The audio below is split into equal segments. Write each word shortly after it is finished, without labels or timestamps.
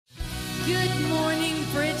Good morning,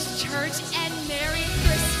 Bridge Church, and Merry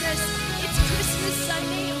Christmas. It's Christmas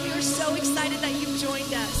Sunday, and we are so excited that you've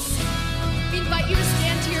joined us. We invite you to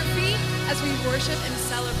stand to your feet as we worship and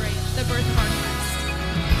celebrate the birth of our Christ.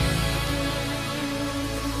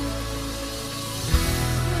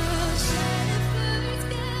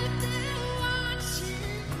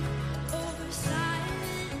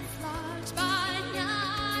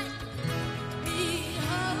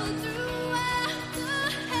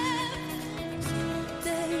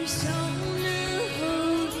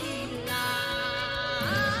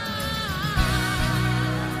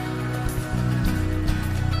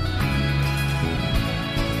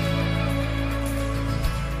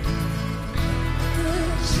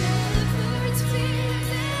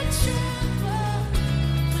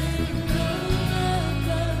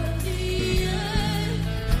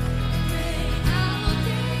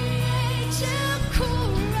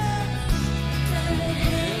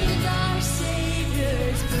 Our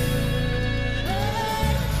Savior's birth.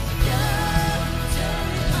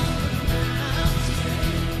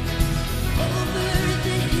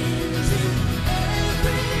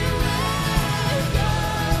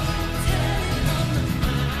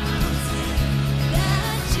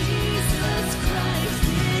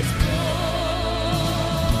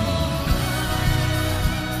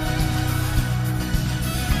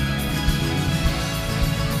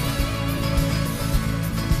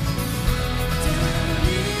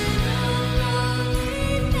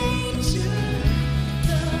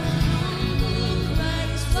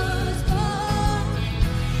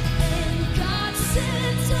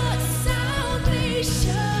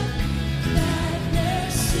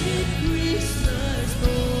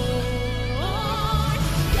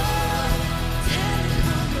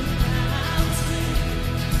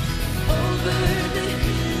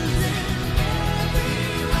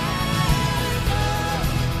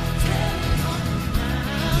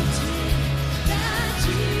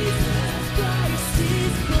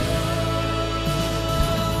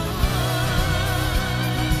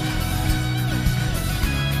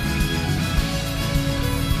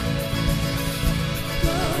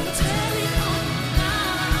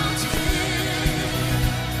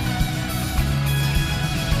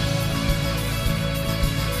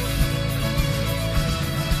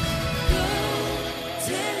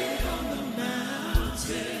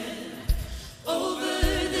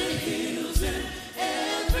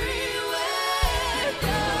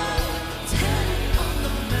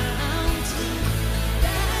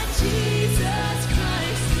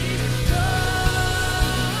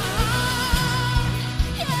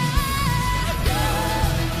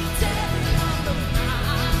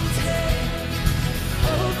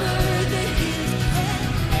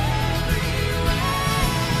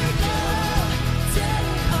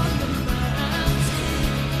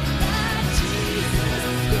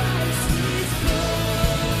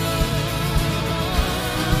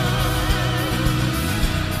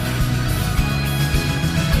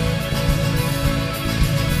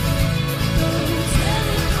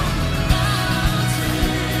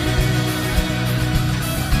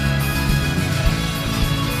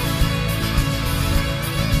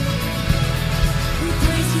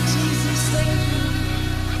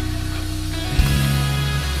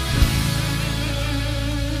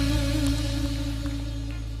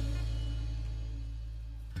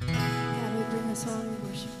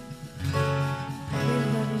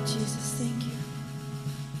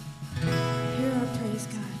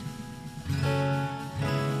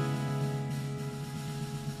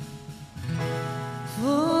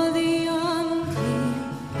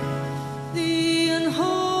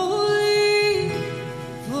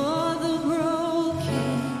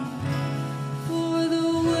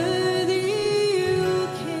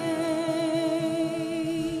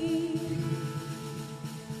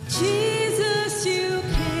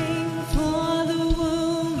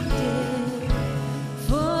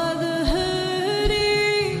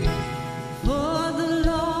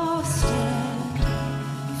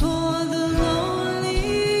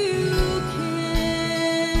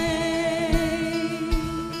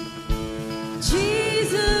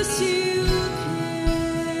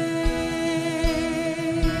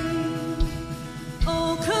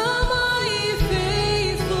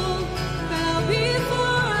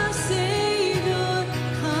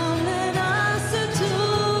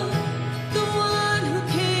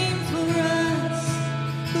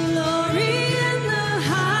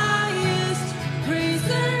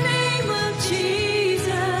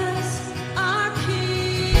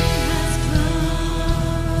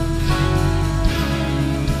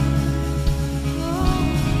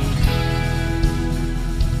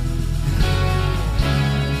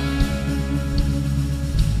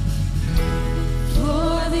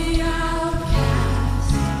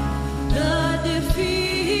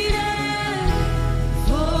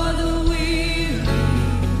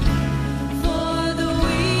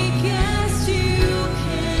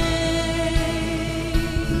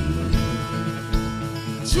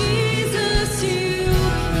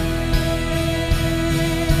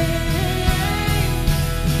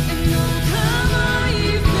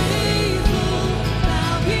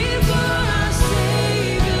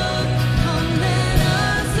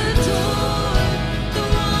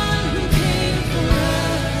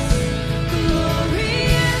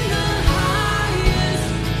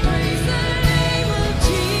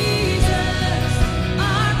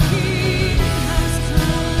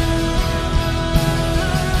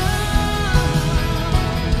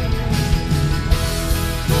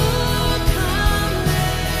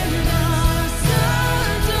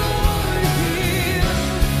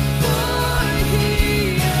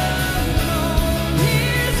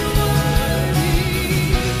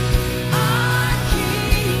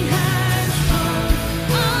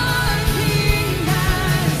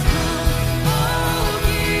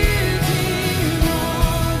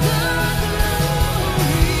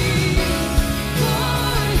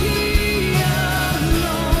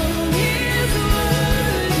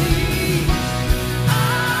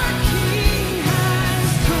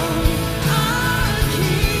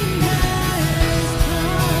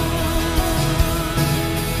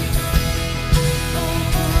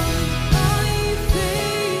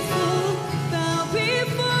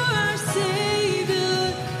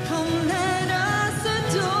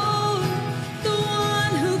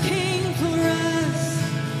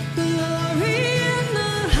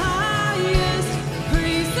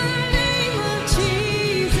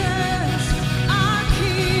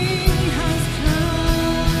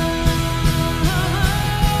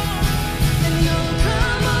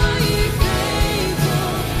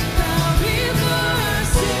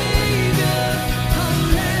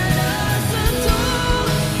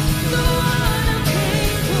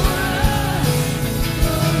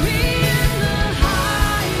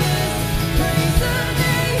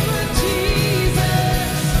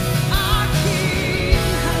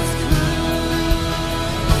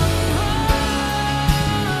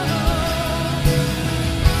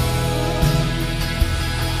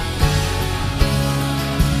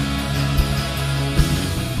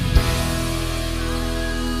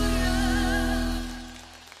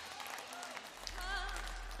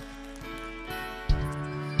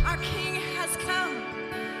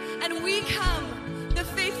 come, the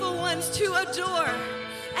faithful ones, to adore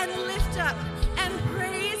and lift up and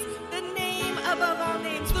praise the name above all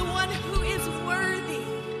names, the one who is worthy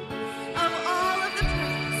of all of the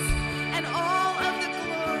praise and all of the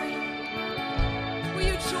glory. Will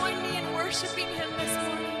you join me in worshiping him this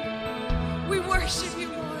morning? We worship you,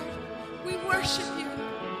 Lord. We worship you.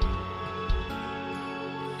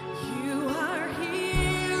 You are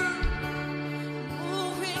here,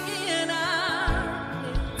 moving in our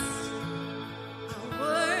midst. I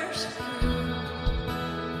worship you.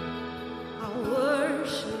 I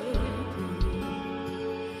worship you.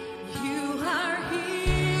 You are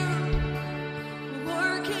here,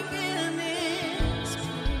 working in this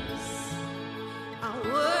place. I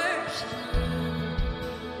worship you.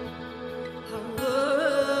 I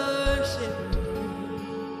worship you.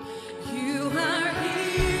 You are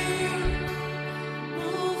here,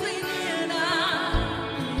 moving in our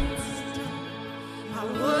midst. I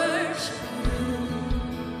worship you.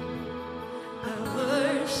 I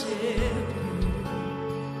worship you.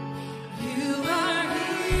 You are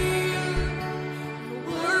here,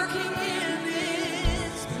 working in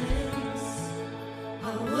this place. I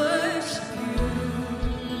worship you.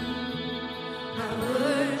 I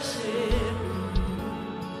worship you.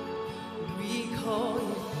 We call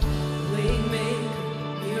you Waymaker,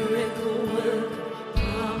 miracle worker,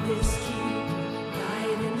 promise keeper,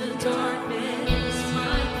 light in the darkness.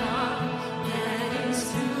 My God, that is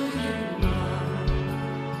who you are.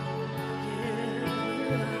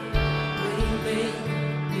 Waymaker,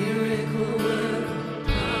 miracle worker,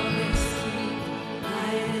 promise keeper,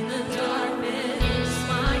 light in the darkness.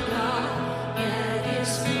 My God, that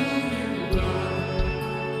is who you are.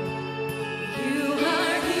 You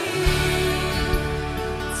are here,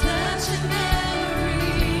 touching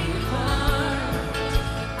every heart.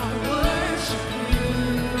 I worship you.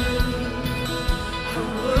 I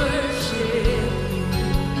worship you.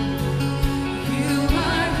 You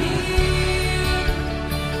are here,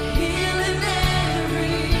 healing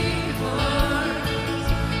every heart.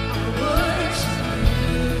 I worship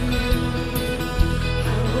you.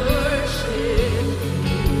 I worship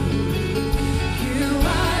you. You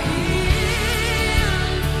are here,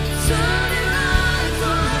 turning lives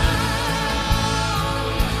around.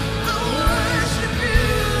 I worship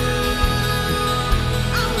you.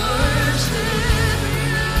 I worship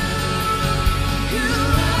you. You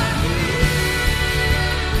are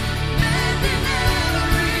here, mending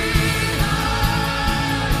every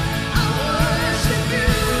heart. I worship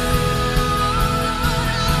you.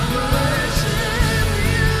 I worship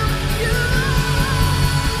you. You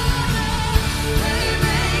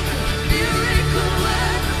Waymaker, miracle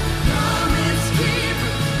worker, promise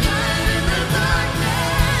keeper, light in the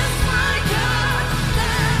darkness. My God,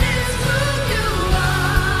 that is who you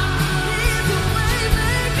are. He's a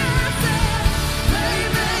waymaker,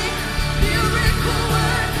 waymaker, miracle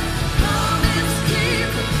worker, promise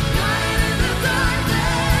keeper, light in the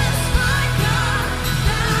darkness. My God,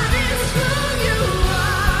 that is who you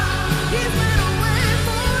are. He's made a way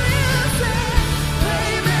for you,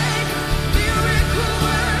 waymaker, miracle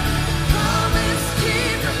worker, promise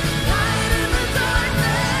keeper, light in the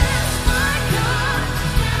darkness. My God,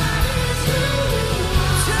 that is who you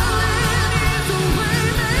are. Tell him he's a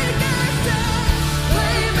waymaker,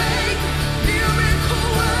 waymaker, miracle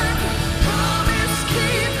worker, promise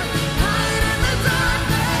keeper, light in the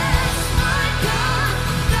darkness. My God,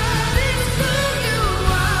 that is who you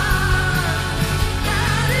are.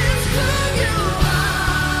 That is who you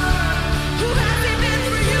are. Who has he been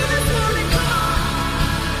for you this morning, God?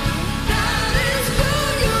 That is who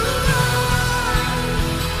you are.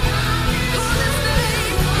 Call his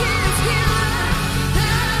name, he is here.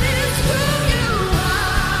 That is who you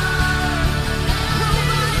are.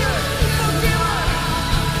 Provider of your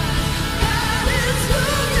that is who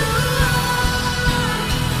you are.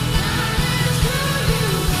 That is who you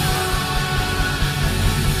are.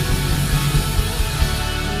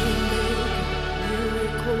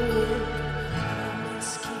 Miracle worker,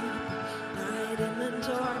 promise keeper, light in the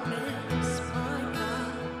darkness. My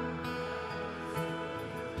God.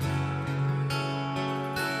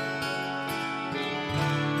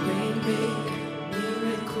 Waymaker,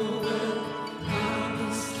 miracle worker,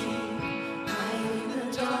 promise keeper, light in the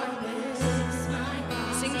darkness. My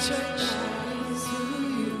God. Sing, church. That is who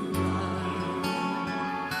you are.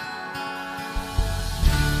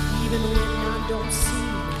 Even when I don't see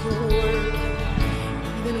your work,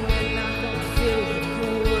 even when I don't feel it,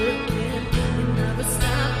 you're working. You never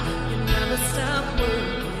stop working. You never stop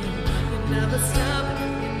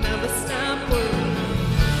working.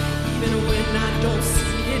 Even when I don't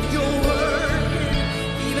see it, you're working.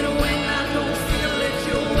 Even when I don't feel it,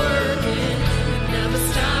 you're working.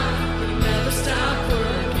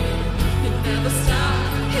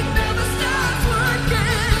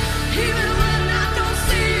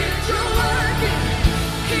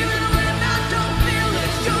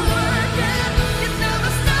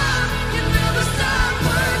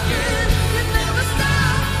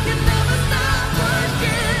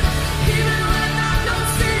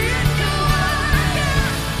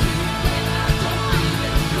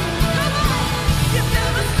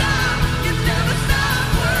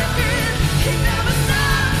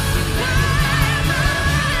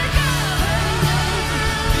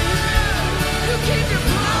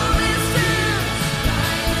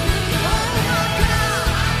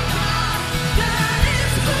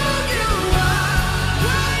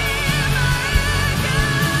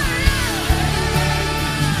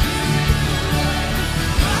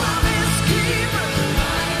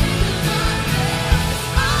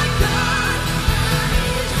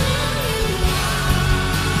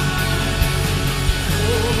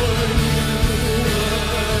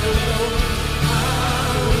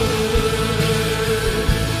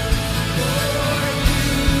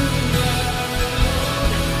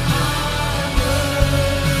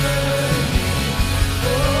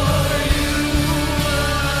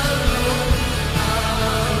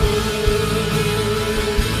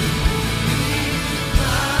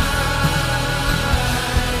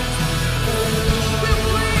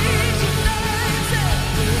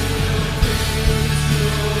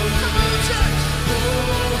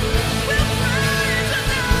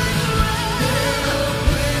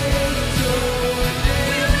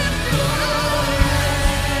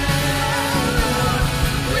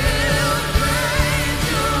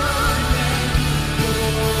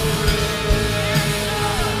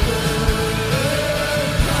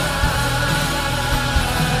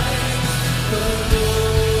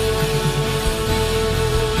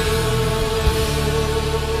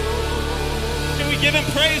 give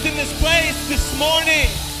him praise in this place this morning?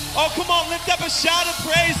 Oh, come on, lift up a shout of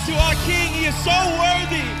praise to our King. He is so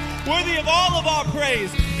worthy of all of our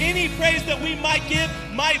praise. Any praise that we might give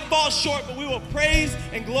might fall short, but we will praise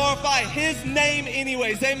and glorify his name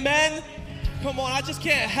anyways. Amen? Come on, I just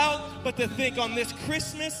can't help but to think on this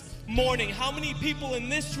Christmas morning, how many people in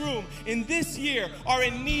this room, in this year, are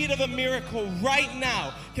in need of a miracle right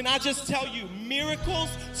now? Can I just tell you, miracles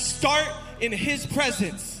start in his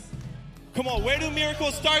presence. Come on, where do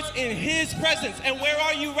miracles start? In his presence. And where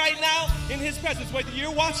are you right now? In his presence. Whether you're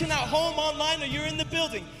watching at home, online, or you're in the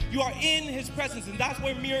building, you are in his presence. And that's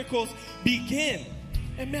where miracles begin.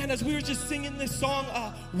 And man, as we were just singing this song,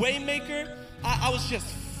 Waymaker, I was just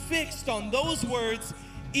fixed on those words.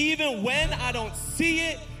 Even when I don't see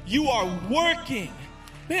it, you are working.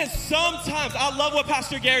 Man, sometimes, I love what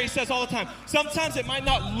Pastor Gary says all the time. Sometimes it might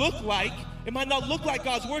not look like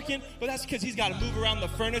God's working, but that's because he's got to move around the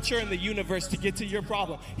furniture in the universe to get to your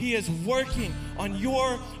problem. He is working on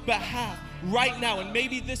your behalf right now. And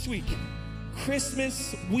maybe this week,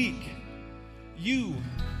 Christmas week,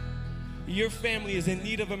 your family is in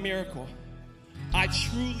need of a miracle. I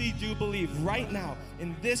truly do believe right now,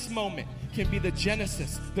 in this moment, can be the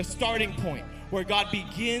genesis, the starting point, where God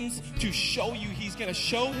begins to show you he's going to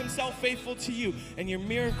show himself faithful to you. And your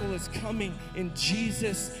miracle is coming in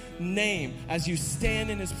Jesus' name as you stand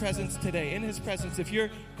in his presence today. In his presence, if you're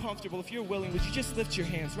comfortable, if you're willing, would you just lift your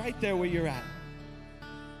hands right there where you're at?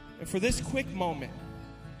 And for this quick moment,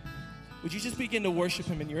 would you just begin to worship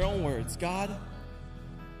him in your own words? God,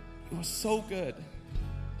 you are so good.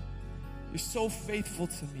 You're so faithful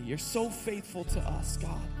to me. You're so faithful to us,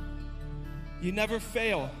 God. You never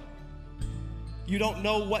fail. You don't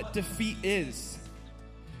know what defeat is.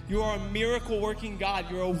 You are a miracle-working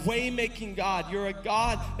God. You're a way-making God. You're a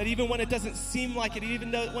God that even when it doesn't seem like it,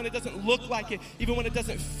 even when it doesn't look like it, even when it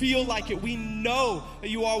doesn't feel like it, we know that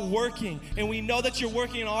you are working. And we know that you're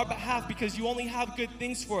working on our behalf because you only have good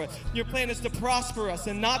things for us. Your plan is to prosper us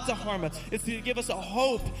and not to harm us. It's to give us a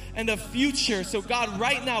hope and a future. So God,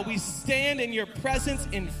 right now, we stand in your presence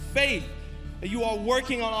in faith that you are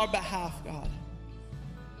working on our behalf, God.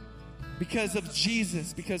 Because of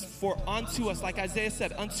Jesus, because for unto us, like Isaiah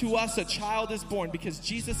said, unto us a child is born. Because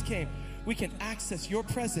Jesus came, we can access your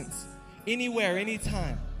presence anywhere,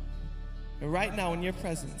 anytime. And right now in your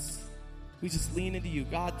presence, we just lean into you.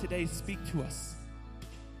 God, today speak to us.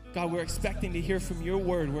 God, we're expecting to hear from your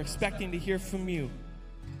word. We're expecting to hear from you.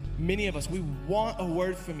 Many of us, we want a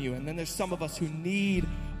word from you. And then there's some of us who need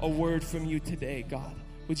a word from you today, God.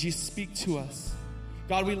 Would you speak to us?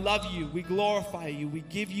 God, we love you. We glorify you. We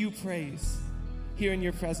give you praise here in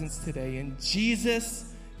your presence today. In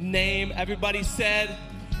Jesus' name, everybody said,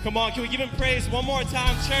 come on, can we give him praise one more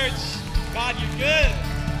time, church? God, you're good.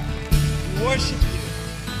 We worship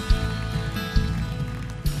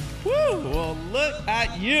you. Woo! Well, look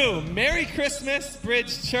at you. Merry Christmas,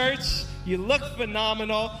 Bridge Church. You look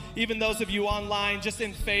phenomenal. Even those of you online, just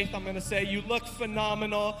in faith, I'm going to say you look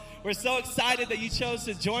phenomenal. We're so excited that you chose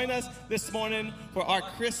to join us this morning for our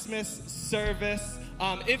Christmas service.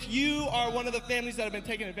 If you are one of the families that have been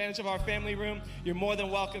taking advantage of our family room, you're more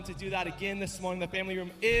than welcome to do that again this morning. The family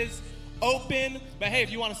room is open. But hey,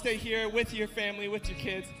 if you want to stay here with your family, with your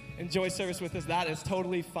kids, enjoy service with us, that is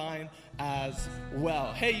totally fine as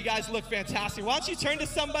well. Hey, you guys look fantastic. Why don't you turn to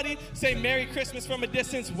somebody, say Merry Christmas from a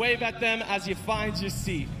distance, wave at them as you find your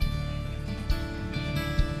seat.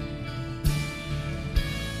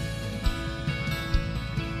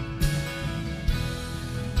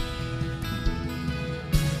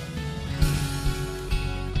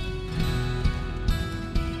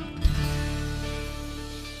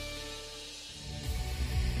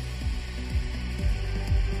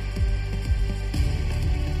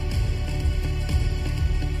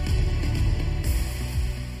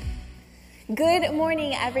 Good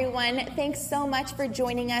morning, everyone. Thanks so much for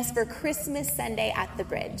joining us for Christmas Sunday at the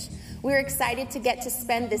Bridge. We're excited to get to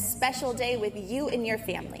spend this special day with you and your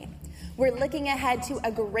family. We're looking ahead to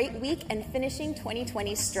a great week and finishing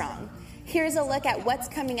 2020 strong. Here's a look at what's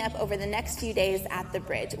coming up over the next few days at the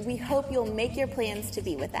Bridge. We hope you'll make your plans to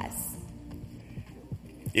be with us.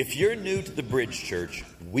 If you're new to the Bridge Church,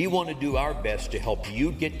 we want to do our best to help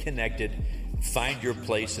you get connected, find your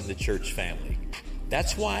place in the church family.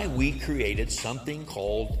 That's why we created something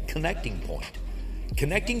called Connecting Point.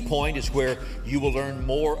 Connecting Point is where you will learn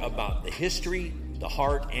more about the history, the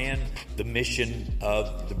heart, and the mission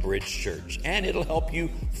of the Bridge Church. And it'll help you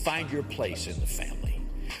find your place in the family.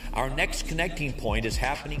 Our next Connecting Point is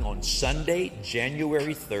happening on Sunday,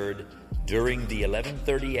 January 3rd during the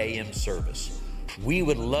 11:30 a.m. service. We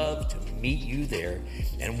would love to meet you there,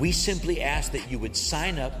 and we simply ask that you would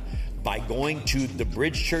sign up by going to the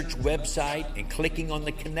Bridge Church website and clicking on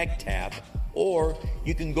the Connect tab, or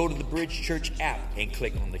you can go to the Bridge Church app and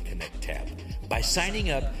click on the Connect tab. By signing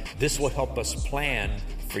up, this will help us plan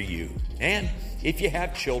for you. And if you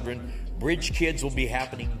have children, Bridge Kids will be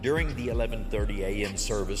happening during the 11:30 a.m.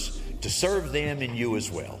 service to serve them and you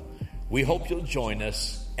as well. We hope you'll join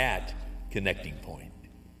us at Connecting Point.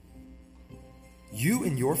 You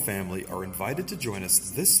and your family are invited to join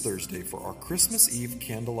us this Thursday for our Christmas Eve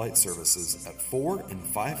candlelight services at 4 and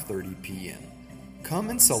 5:30 p.m. Come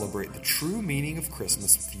and celebrate the true meaning of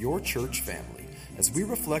Christmas with your church family as we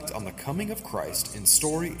reflect on the coming of Christ in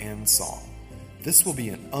story and song. This will be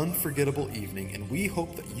an unforgettable evening, and we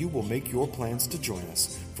hope that you will make your plans to join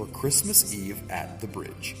us for Christmas Eve at the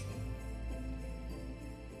Bridge.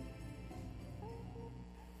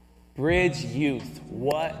 Bridge Youth,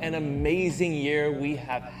 what an amazing year we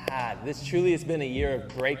have had. This truly has been a year of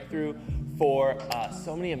breakthrough for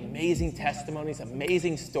so many amazing testimonies,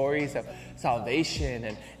 amazing stories of salvation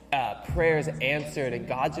and prayers answered, and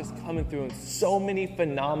God just coming through in so many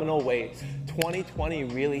phenomenal ways. 2020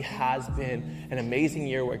 really has been an amazing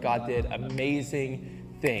year where God did amazing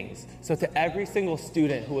things. So to every single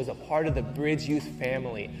student who was a part of the Bridge Youth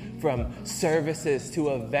family, from services to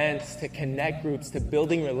events to connect groups to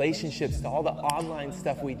building relationships to all the online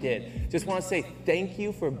stuff we did, just want to say thank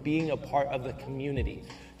you for being a part of the community.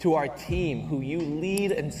 To our team who you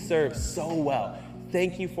lead and serve so well,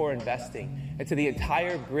 thank you for investing. And to the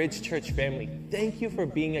entire Bridge Church family, thank you for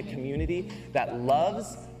being a community that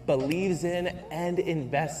loves, believes in, and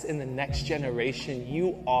invests in the next generation.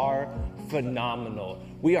 You are phenomenal.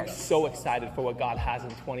 We are so excited for what God has in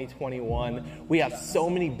 2021. We have so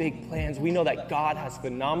many big plans. We know that God has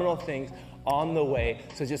phenomenal things on the way.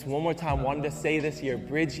 So just one more time, wanted to say this here,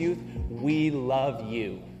 Bridge Youth, we love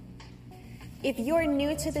you. If you're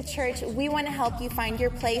new to the church, we want to help you find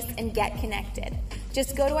your place and get connected.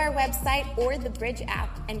 Just go to our website or the Bridge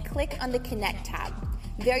app and click on the Connect tab.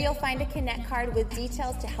 There you'll find a Connect card with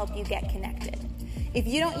details to help you get connected. If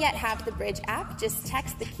you don't yet have the Bridge app, just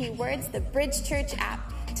text the keywords, the Bridge Church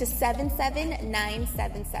app, to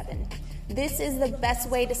 77977. This is the best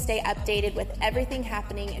way to stay updated with everything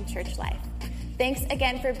happening in church life. Thanks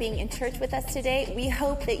again for being in church with us today. We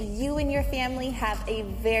hope that you and your family have a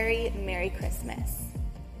very Merry Christmas.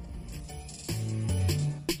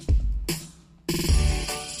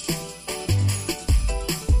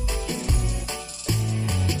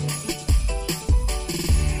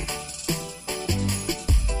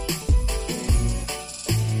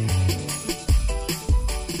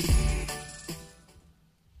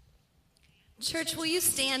 Church, will you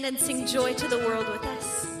stand and sing Joy to the World with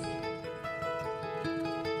us?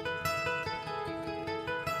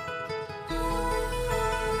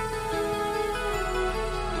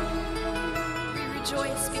 We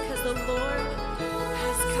rejoice because the Lord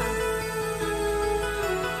has come.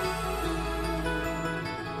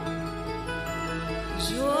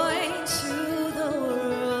 Joy to the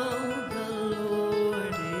world, the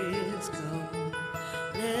Lord is come.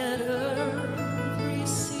 Let earth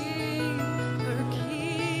receive her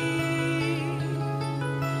King.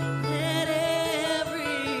 Let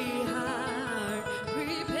every heart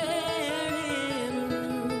prepare Him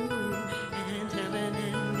room, and heaven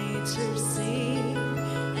and nature sing,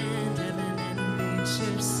 and heaven and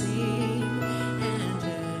nature sing, and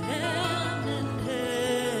heaven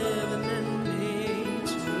and nature.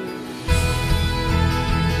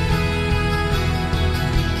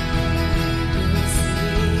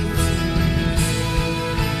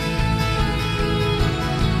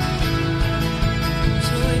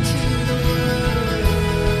 Joy to the world.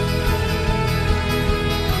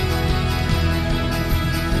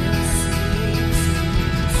 Sing,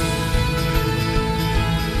 sing, sing.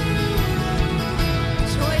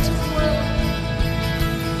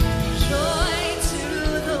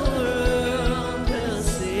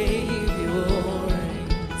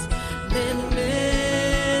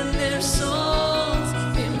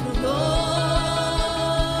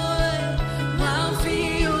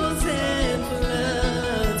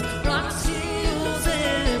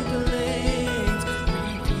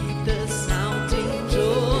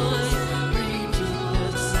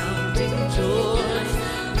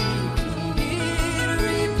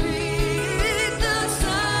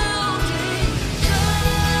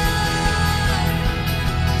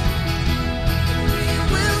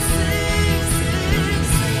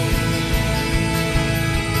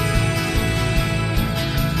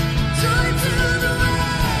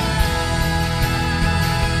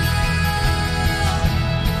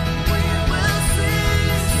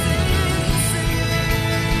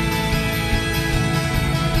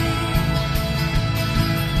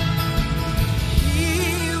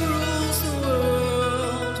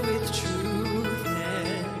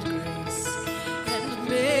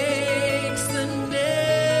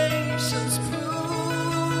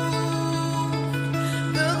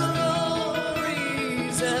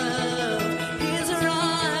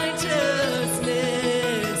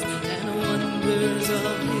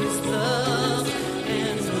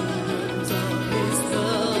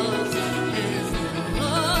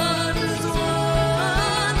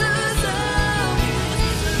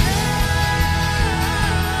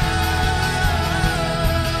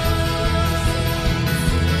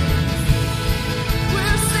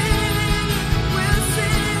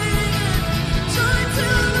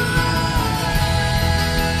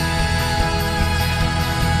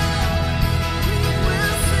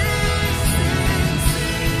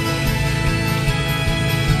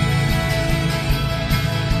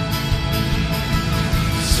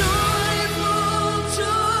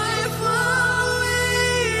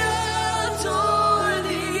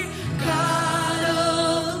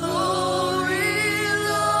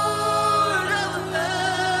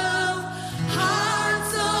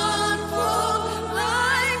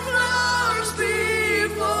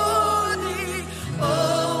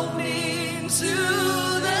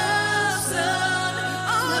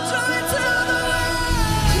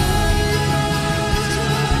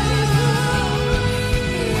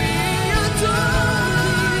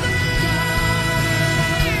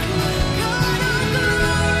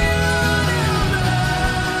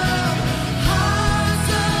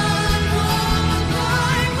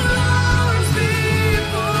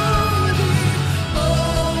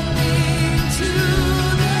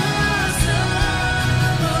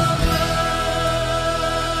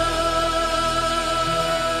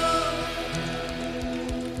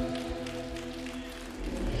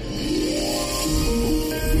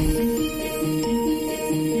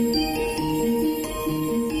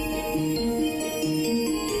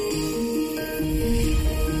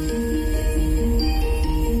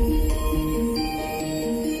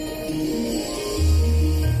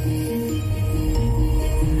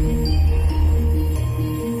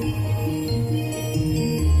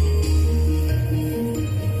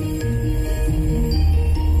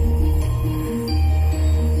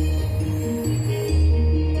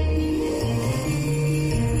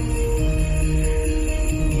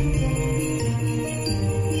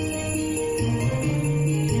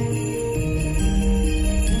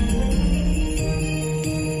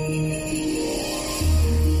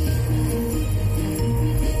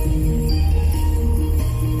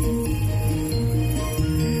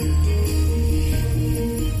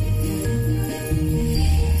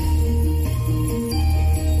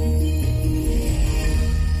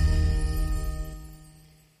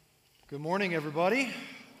 morning, everybody.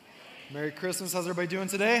 Merry Christmas. How's everybody doing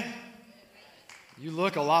today? You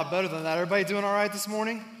look a lot better than that. Everybody doing all right this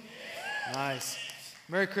morning? Nice.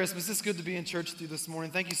 Merry Christmas. It's good to be in church with you this morning.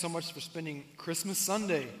 Thank you so much for spending Christmas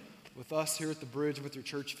Sunday with us here at the Bridge with your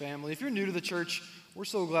church family. If you're new to the church, we're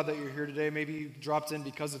so glad that you're here today. Maybe you dropped in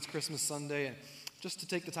because it's Christmas Sunday, and just to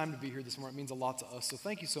take the time to be here this morning, it means a lot to us. So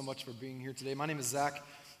thank you so much for being here today. My name is Zach.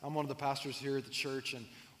 I'm one of the pastors here at the church, and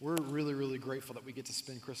we're really, really grateful that we get to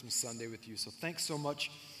spend Christmas Sunday with you. So thanks so much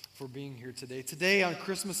for being here today. Today on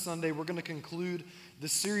Christmas Sunday, we're going to conclude the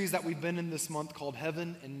series that we've been in this month called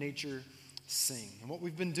Heaven and Nature Sing. And what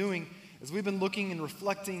we've been doing is we've been looking and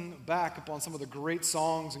reflecting back upon some of the great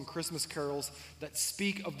songs and Christmas carols that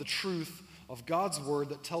speak of the truth of God's word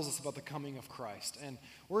that tells us about the coming of Christ. And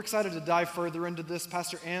we're excited to dive further into this.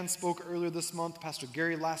 Pastor Ann spoke earlier this month, Pastor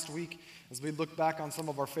Gary last week, as we look back on some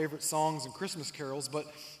of our favorite songs and Christmas carols. But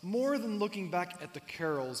more than looking back at the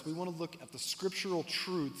carols, we want to look at the scriptural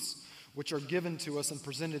truths which are given to us and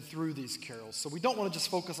presented through these carols. So we don't want to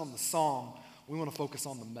just focus on the song, we want to focus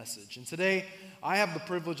on the message. And today, I have the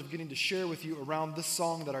privilege of getting to share with you around this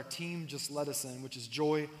song that our team just led us in, which is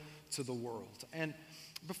Joy to the World. And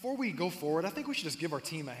before we go forward, I think we should just give our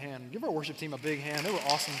team a hand. Give our worship team a big hand. They were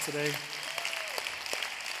awesome today.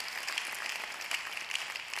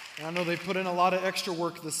 And I know they put in a lot of extra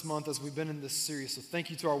work this month as we've been in this series. So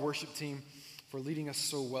thank you to our worship team for leading us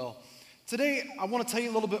so well. Today, I want to tell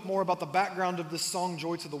you a little bit more about the background of this song,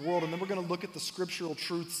 Joy to the World, and then we're going to look at the scriptural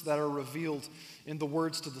truths that are revealed in the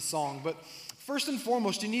words to the song. But first and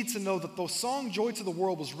foremost, you need to know that the song Joy to the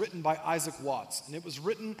World was written by Isaac Watts, and it was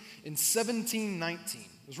written in 1719.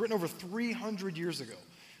 It was written over 300 years ago.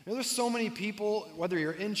 You know, there's so many people, whether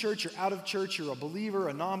you're in church or out of church, you're a believer,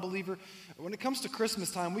 a non-believer. When it comes to Christmas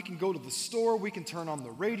time, we can go to the store, we can turn on the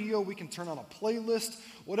radio, we can turn on a playlist,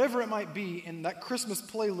 whatever it might be, and that Christmas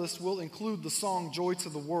playlist will include the song Joy to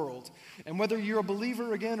the World. And whether you're a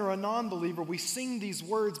believer again or a non-believer, we sing these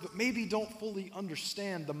words, but maybe don't fully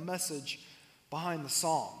understand the message behind the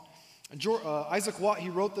song. And Isaac Watt, he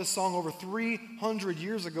wrote this song over 300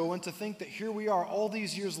 years ago, and to think that here we are all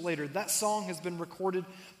these years later, that song has been recorded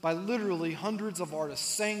by literally hundreds of artists,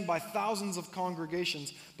 sang by thousands of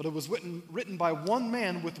congregations, but it was written by one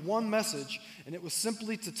man with one message, and it was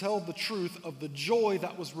simply to tell the truth of the joy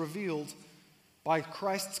that was revealed by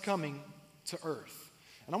Christ's coming to earth.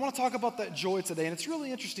 And I want to talk about that joy today, and it's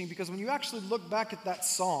really interesting because when you actually look back at that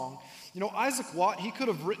song, you know, Isaac Watt, he could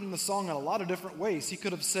have written the song in a lot of different ways. He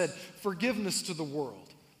could have said, forgiveness to the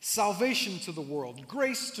world, salvation to the world,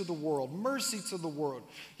 grace to the world, mercy to the world.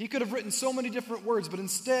 He could have written so many different words, but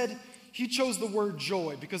instead, he chose the word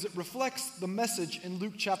joy because it reflects the message in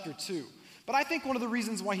Luke chapter 2. But I think one of the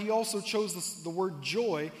reasons why he also chose the word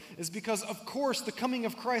joy is because, of course, the coming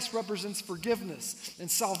of Christ represents forgiveness and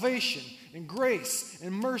salvation and grace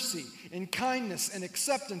and mercy and kindness and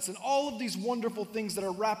acceptance and all of these wonderful things that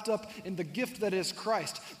are wrapped up in the gift that is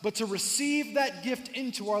Christ. But to receive that gift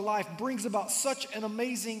into our life brings about such an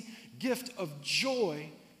amazing gift of joy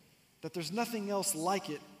that there's nothing else like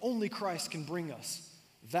it. Only Christ can bring us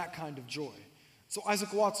that kind of joy. So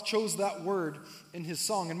Isaac Watts chose that word in his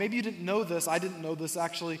song. And maybe you didn't know this. I didn't know this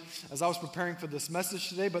actually as I was preparing for this message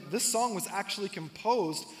today. But this song was actually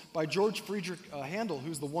composed by George Friedrich Handel,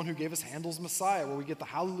 who's the one who gave us Handel's Messiah, where we get the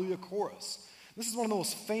Hallelujah chorus. This is one of the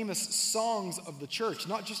most famous songs of the church,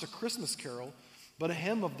 not just a Christmas carol, but a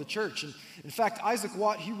hymn of the church. And in fact, Isaac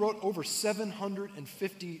Watt, he wrote over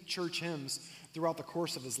 750 church hymns throughout the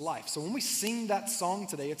course of his life. So when we sing that song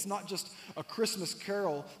today, it's not just a Christmas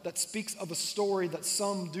carol that speaks of a story that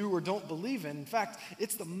some do or don't believe in. In fact,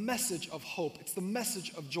 it's the message of hope. It's the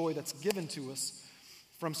message of joy that's given to us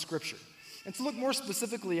from Scripture. And to look more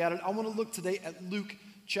specifically at it, I want to look today at Luke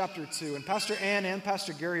chapter 2. And Pastor Ann and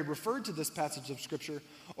Pastor Gary referred to this passage of Scripture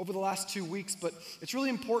over the last 2 weeks, but it's really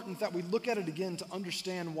important that we look at it again to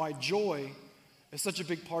understand why joy is such a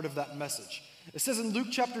big part of that message. It says in Luke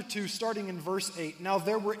chapter 2, starting in verse 8, "Now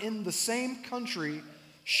there were in the same country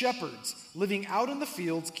shepherds living out in the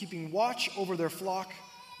fields, keeping watch over their flock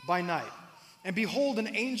by night. And behold,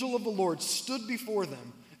 an angel of the Lord stood before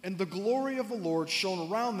them, and the glory of the Lord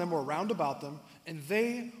shone around them or round about them, and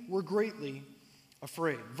they were greatly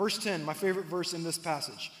afraid." Verse 10, my favorite verse in this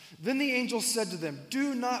passage. "Then the angel said to them,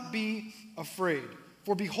 'Do not be afraid,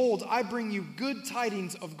 for behold, I bring you good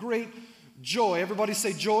tidings of great joy.'" Everybody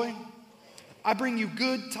say joy. "I bring you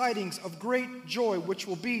good tidings of great joy, which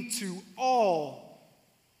will be to all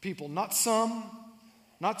people," not some,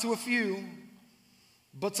 not to a few,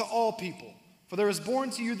 but to all people. "For there is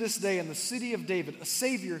born to you this day in the city of David a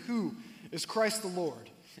Savior who is Christ the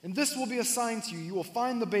Lord. And this will be a sign to you. You will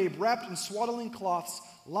find the babe wrapped in swaddling cloths,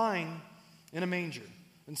 lying in a manger.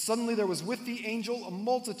 And suddenly there was with the angel a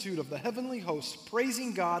multitude of the heavenly host,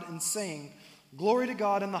 praising God and saying, Glory to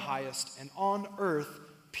God in the highest, and on earth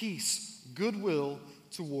peace, goodwill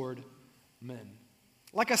toward men.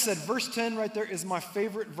 Like I said, verse 10 right there is my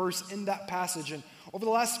favorite verse in that passage. And over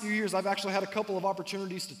the last few years, I've actually had a couple of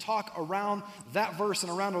opportunities to talk around that verse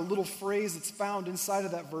and around a little phrase that's found inside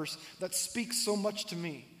of that verse that speaks so much to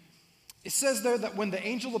me. It says there that when the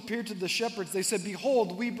angel appeared to the shepherds, they said,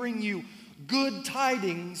 Behold, we bring you good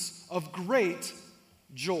tidings of great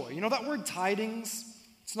joy. You know that word tidings?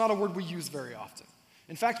 It's not a word we use very often.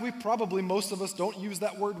 In fact, most of us don't use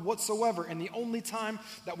that word whatsoever, and the only time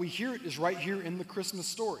that we hear it is right here in the Christmas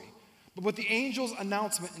story. But with the angel's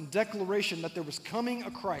announcement and declaration that there was coming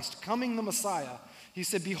a Christ, coming the Messiah, he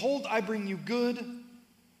said, Behold, I bring you good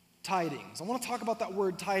tidings. I want to talk about that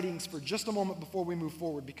word tidings for just a moment before we move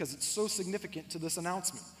forward because it's so significant to this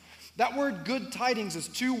announcement. That word good tidings is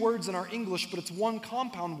two words in our English, but it's one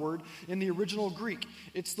compound word in the original Greek.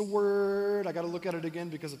 It's the word, I got to look at it again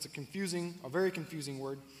because it's a very confusing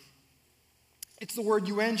word. It's the word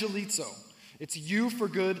euangelizo. It's you for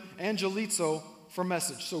good, angelizo for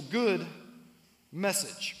message. So good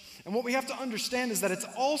message. And what we have to understand is that it's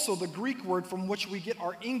also the Greek word from which we get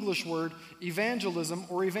our English word evangelism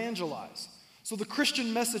or evangelize. So the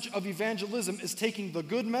Christian message of evangelism is taking the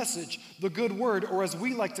good message, the good word, or as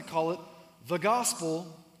we like to call it, the gospel,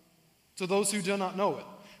 to those who do not know it.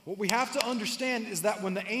 What we have to understand is that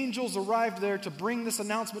when the angels arrived there to bring this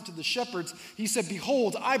announcement to the shepherds, he said,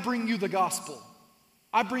 Behold, I bring you the gospel.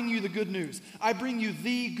 I bring you the good news. I bring you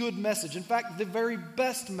the good message. In fact, the very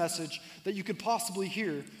best message that you could possibly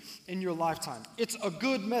hear in your lifetime. It's a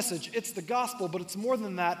good message. It's the gospel, but it's more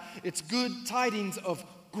than that. It's good tidings of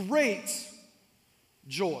great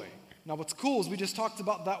joy. Now what's cool is we just talked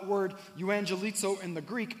about that word euangelizo in the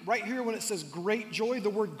Greek. Right here when it says great joy, the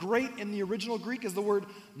word great in the original Greek is the word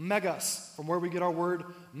megas, from where we get our word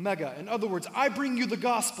mega. In other words, I bring you the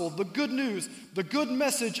gospel, the good news, the good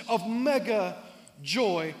message of mega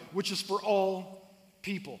joy, which is for all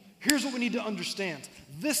people. Here's what we need to understand.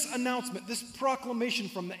 This announcement, this proclamation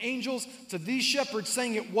from the angels to these shepherds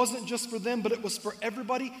saying it wasn't just for them, but it was for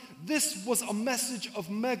everybody, this was a message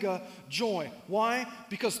of mega joy. Why?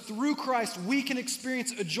 Because through Christ, we can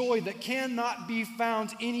experience a joy that cannot be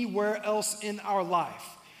found anywhere else in our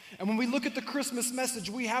life. And when we look at the Christmas message,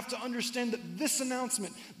 we have to understand that this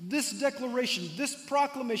announcement, this declaration, this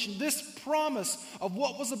proclamation, this promise of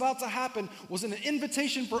what was about to happen was an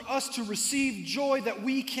invitation for us to receive joy that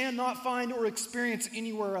we cannot find or experience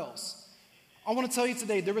anywhere else. I want to tell you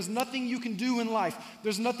today, there is nothing you can do in life.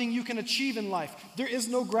 There's nothing you can achieve in life. There is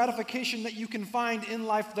no gratification that you can find in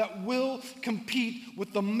life that will compete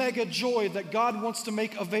with the mega joy that God wants to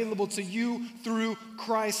make available to you through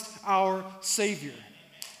Christ our Savior.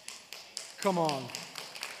 Come on.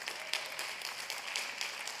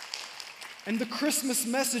 And the Christmas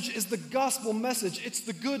message is the gospel message. It's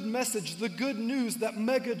the good message, the good news that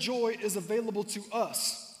mega joy is available to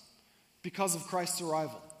us because of Christ's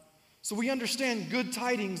arrival. So we understand good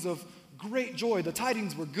tidings of great joy. The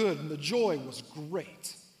tidings were good and the joy was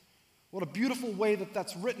great. What a beautiful way that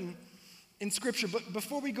that's written in Scripture. But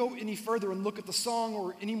before we go any further and look at the song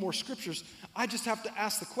or any more scriptures, I just have to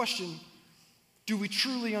ask the question, do we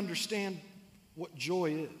truly understand what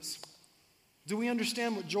joy is? Do we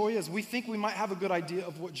understand what joy is? We think we might have a good idea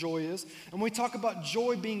of what joy is. And when we talk about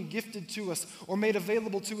joy being gifted to us or made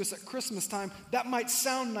available to us at Christmas time, that might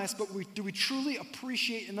sound nice, but do we truly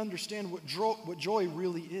appreciate and understand what joy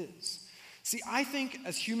really is? See, I think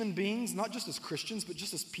as human beings, not just as Christians, but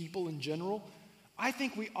just as people in general, I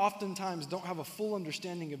think we oftentimes don't have a full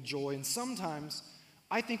understanding of joy. And sometimes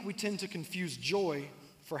I think we tend to confuse joy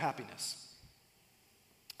for happiness.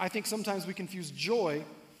 I think sometimes we confuse joy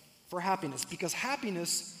for happiness because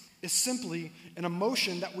happiness is simply an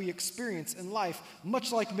emotion that we experience in life,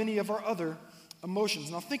 much like many of our other emotions.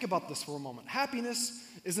 Now think about this for a moment. Happiness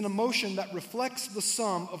is an emotion that reflects the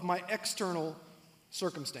sum of my external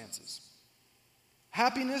circumstances.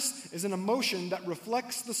 Happiness is an emotion that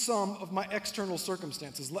reflects the sum of my external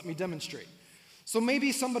circumstances. Let me demonstrate. So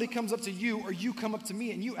maybe somebody comes up to you or you come up to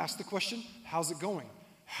me and you ask the question, how's it going?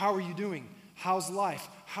 How are you doing? How's life?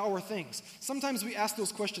 How are things? Sometimes we ask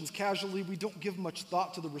those questions casually. We don't give much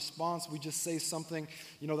thought to the response. We just say something,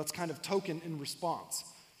 that's kind of token in response.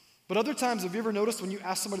 But other times, have you ever noticed when you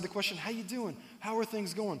ask somebody the question, how you doing? How are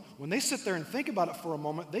things going? When they sit there and think about it for a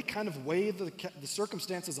moment, they kind of weigh the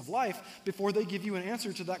circumstances of life before they give you an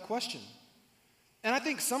answer to that question. And I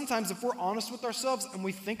think sometimes if we're honest with ourselves and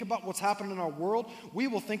we think about what's happening in our world, we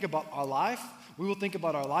will think about our life, we will think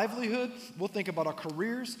about our livelihood, we'll think about our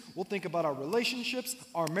careers, we'll think about our relationships,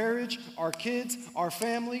 our marriage, our kids, our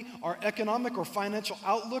family, our economic or financial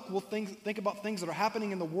outlook. We'll think about things that are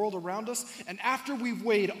happening in the world around us. And after we've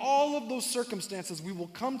weighed all of those circumstances, we will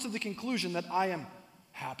come to the conclusion that I am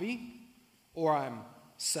happy, or I'm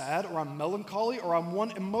sad, or I'm melancholy, or I'm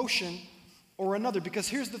one emotion or another. Because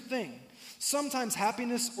here's the thing. Sometimes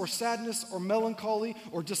happiness or sadness or melancholy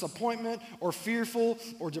or disappointment or fearful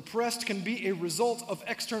or depressed can be a result of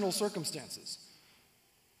external circumstances,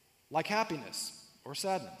 like happiness or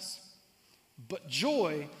sadness. But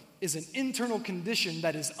joy is an internal condition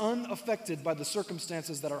that is unaffected by the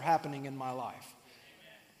circumstances that are happening in my life.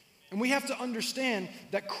 And we have to understand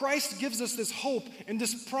that Christ gives us this hope and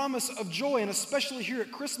this promise of joy, and especially here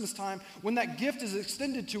at Christmas time, when that gift is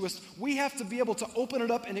extended to us, we have to be able to open it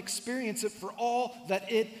up and experience it for all that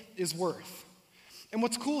it is worth. And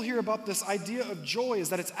what's cool here about this idea of joy is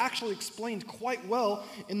that it's actually explained quite well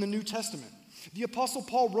in the New Testament. The Apostle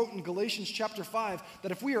Paul wrote in Galatians chapter 5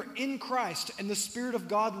 that if we are in Christ and the Spirit of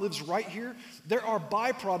God lives right here, there are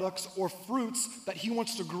byproducts or fruits that he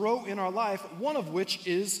wants to grow in our life, one of which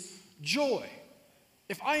is joy.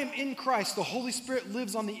 If I am in Christ, the Holy Spirit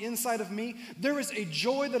lives on the inside of me, there is a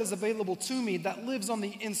joy that is available to me that lives on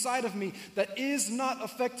the inside of me that is not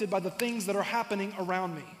affected by the things that are happening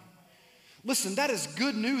around me. Listen, that is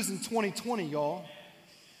good news in 2020, y'all.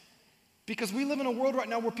 Because we live in a world right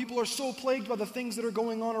now where people are so plagued by the things that are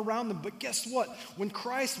going on around them. But guess what? When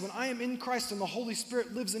I am in Christ and the Holy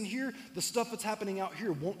Spirit lives in here, the stuff that's happening out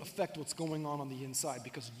here won't affect what's going on the inside,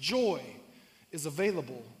 because joy is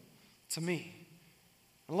available to me.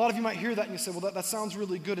 And a lot of you might hear that and you say, well, that sounds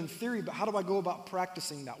really good in theory, but how do I go about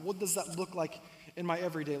practicing that? What does that look like in my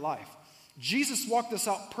everyday life? Jesus walked this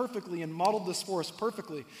out perfectly and modeled this for us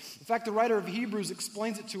perfectly. In fact, the writer of Hebrews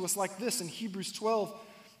explains it to us like this in Hebrews 12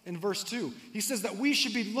 in verse 2. He says that we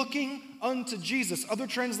should be looking unto Jesus. Other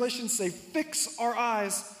translations say, fix our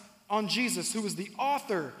eyes on Jesus, who is the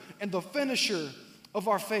author and the finisher of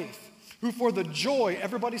our faith, who for the joy,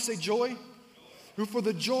 everybody say joy, who for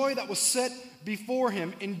the joy that was set before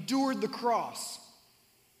him endured the cross.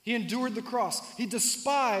 He endured the cross. He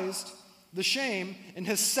despised the shame and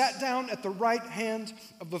has sat down at the right hand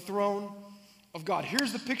of the throne of God.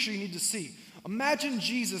 Here's the picture you need to see. Imagine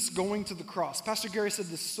Jesus going to the cross. Pastor Gary said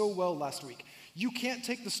this so well last week. You can't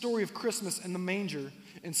take the story of Christmas and the manger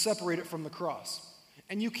and separate it from the cross.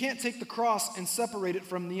 And you can't take the cross and separate it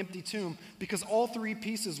from the empty tomb, because all three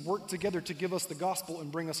pieces work together to give us the gospel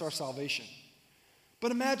and bring us our salvation. But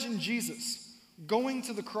imagine Jesus going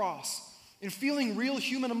to the cross and feeling real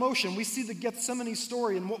human emotion. We see the Gethsemane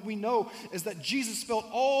story, and what we know is that Jesus felt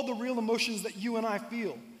all the real emotions that you and I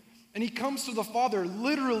feel. And he comes to the Father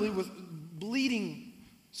literally with bleeding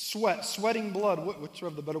sweat, sweating blood,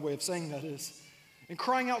 whichever the better way of saying that is, and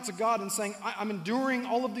crying out to God and saying, I'm enduring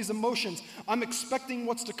all of these emotions. I'm expecting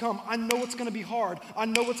what's to come. I know it's going to be hard. I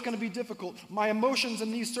know it's going to be difficult. My emotions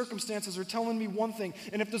in these circumstances are telling me one thing,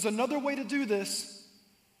 and if there's another way to do this,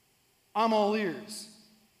 I'm all ears.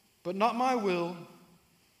 But not my will,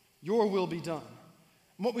 your will be done.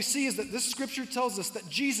 And what we see is that this scripture tells us that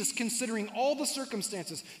Jesus, considering all the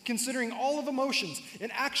circumstances, considering all of emotions,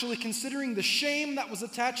 and actually considering the shame that was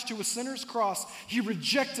attached to a sinner's cross, he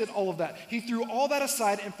rejected all of that. He threw all that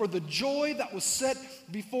aside, and for the joy that was set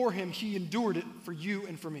before him, he endured it for you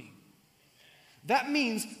and for me. That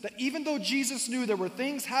means that even though Jesus knew there were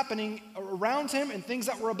things happening around him and things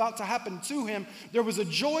that were about to happen to him, there was a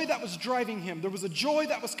joy that was driving him. There was a joy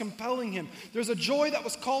that was compelling him. There's a joy that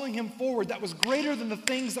was calling him forward that was greater than the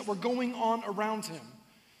things that were going on around him.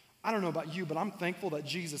 I don't know about you, but I'm thankful that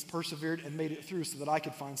Jesus persevered and made it through so that I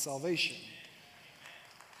could find salvation.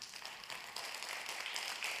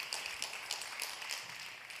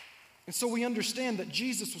 And so we understand that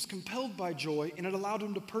Jesus was compelled by joy, and it allowed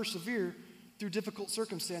him to persevere through difficult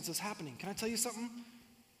circumstances happening. Can I tell you something?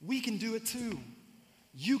 We can do it too.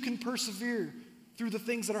 You can persevere through the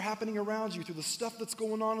things that are happening around you, through the stuff that's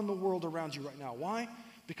going on in the world around you right now. Why?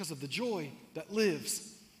 Because of the joy that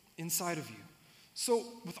lives inside of you. So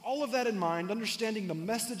with all of that in mind, understanding the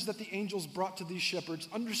message that the angels brought to these shepherds,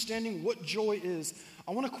 understanding what joy is,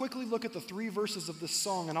 I want to quickly look at the 3 verses of this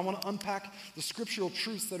song, and I want to unpack the scriptural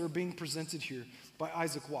truths that are being presented here by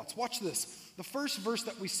Isaac Watts. Watch this. The first verse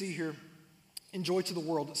that we see here in Joy to the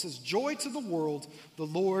World, it says, "Joy to the world, the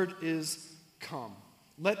Lord is come.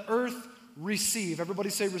 Let earth receive." Everybody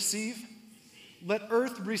say receive. Let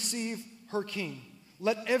earth receive her King.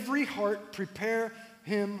 Let every heart prepare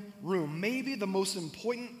him room. Maybe the most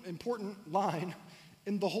important line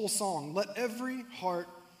in the whole song. Let every heart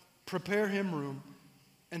prepare him room,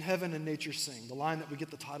 and heaven and nature sing, the line that we get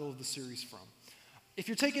the title of the series from. If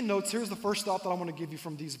you're taking notes, here's the first thought that I want to give you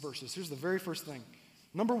from these verses. Here's the very first thing.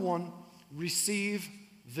 Number one, receive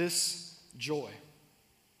this joy.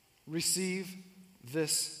 Receive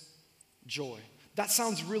this joy. That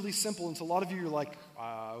sounds really simple, and to a lot of you, you're like,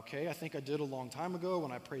 okay, I think I did a long time ago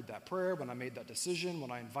when I prayed that prayer, when I made that decision,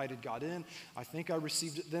 when I invited God in. I think I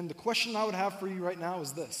received it then. The question I would have for you right now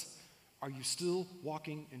is this. Are you still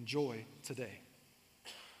walking in joy today?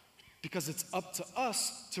 Because it's up to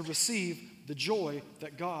us to receive the joy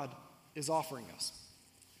that God is offering us.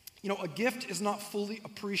 You know, a gift is not fully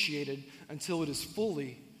appreciated until it is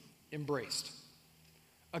fully embraced.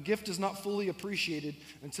 A gift is not fully appreciated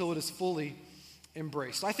until it is fully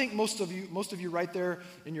embraced. I think most of you right there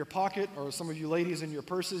in your pocket, or some of you ladies in your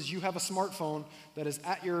purses, you have a smartphone that is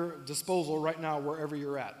at your disposal right now wherever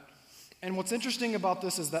you're at. And what's interesting about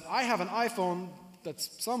this is that I have an iPhone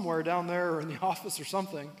that's somewhere down there or in the office or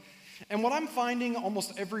something. And what I'm finding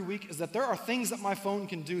almost every week is that there are things that my phone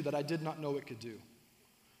can do that I did not know it could do.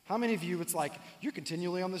 How many of you, it's like, you're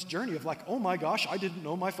continually on this journey of like, oh my gosh, I didn't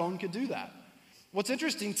know my phone could do that. What's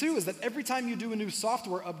interesting too is that every time you do a new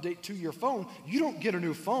software update to your phone, you don't get a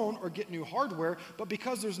new phone or get new hardware, but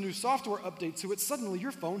because there's new software update to it, suddenly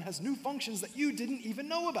your phone has new functions that you didn't even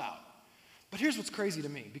know about. But here's what's crazy to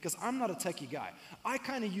me, because I'm not a techie guy. I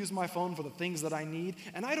kind of use my phone for the things that I need,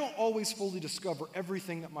 and I don't always fully discover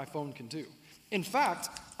everything that my phone can do. In fact,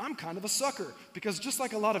 I'm kind of a sucker, because just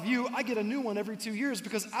like a lot of you, I get a new one every 2 years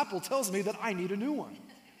because Apple tells me that I need a new one.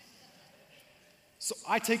 So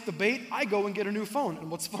I take the bait, I go and get a new phone.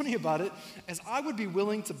 And what's funny about it is I would be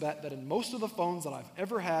willing to bet that in most of the phones that I've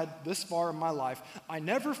ever had this far in my life, I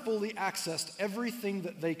never fully accessed everything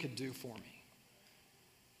that they could do for me.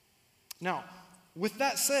 Now, with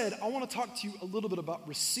that said, I want to talk to you a little bit about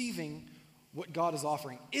receiving what God is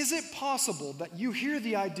offering. Is it possible that you hear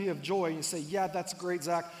the idea of joy and you say, yeah, that's great,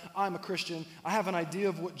 Zach, I'm a Christian, I have an idea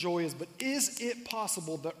of what joy is, but is it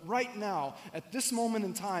possible that right now, at this moment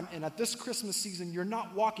in time, and at this Christmas season, you're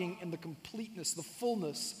not walking in the completeness, the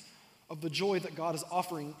fullness of the joy that God is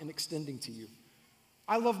offering and extending to you?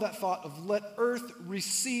 I love that thought of let earth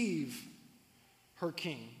receive her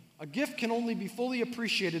King. A gift can only be fully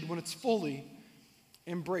appreciated when it's fully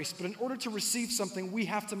embraced. But in order to receive something, we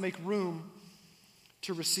have to make room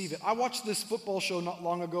to receive it. I watched this football show not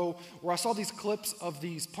long ago where I saw these clips of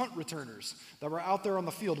these punt returners that were out there on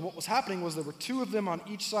the field. And what was happening was there were two of them on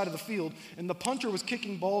each side of the field, and the punter was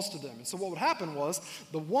kicking balls to them. And so what would happen was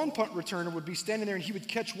the one punt returner would be standing there and he would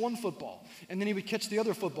catch one football, and then he would catch the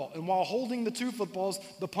other football. And while holding the two footballs,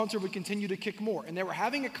 the punter would continue to kick more. And they were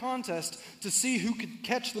having a contest to see who could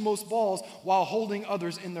catch the most balls while holding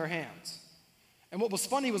others in their hands. And what was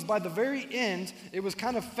funny was by the very end, it was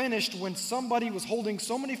kind of finished when somebody was holding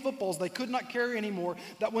so many footballs they could not carry anymore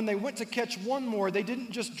that when they went to catch one more, they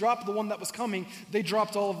didn't just drop the one that was coming, they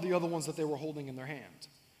dropped all of the other ones that they were holding in their hand.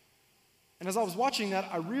 And as I was watching that,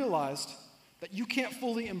 I realized that you can't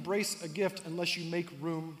fully embrace a gift unless you make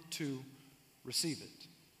room to receive it.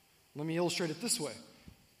 Let me illustrate it this way.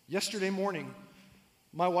 Yesterday morning,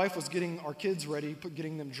 my wife was getting our kids ready,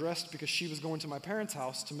 getting them dressed because she was going to my parents'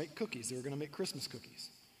 house to make cookies. They were going to make Christmas cookies.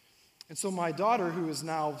 And so my daughter, who is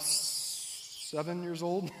now 7 years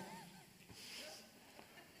old,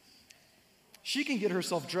 she can get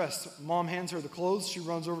herself dressed. Mom hands her the clothes. She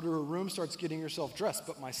runs over to her room, starts getting herself dressed.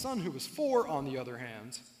 But my son, who is 4, on the other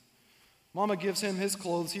hand, Mama gives him his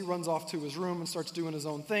clothes. He runs off to his room and starts doing his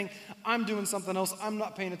own thing. I'm doing something else. I'm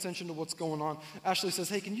not paying attention to what's going on. Ashley says,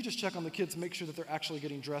 hey, can you just check on the kids, make sure that they're actually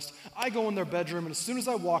getting dressed? I go in their bedroom, and as soon as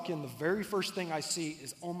I walk in, the very first thing I see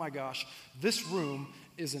is, oh my gosh, this room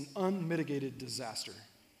is an unmitigated disaster.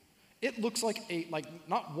 It looks like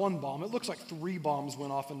not one bomb, it looks like 3 bombs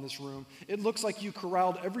went off in this room. It looks like you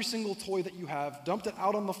corralled every single toy that you have, dumped it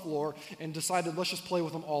out on the floor, and decided, let's just play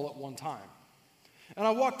with them all at one time. And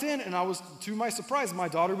I walked in, and I was, to my surprise, my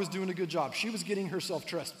daughter was doing a good job. She was getting herself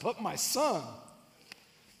dressed. But my son,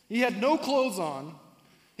 he had no clothes on.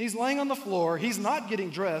 He's laying on the floor. He's not getting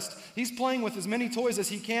dressed. He's playing with as many toys as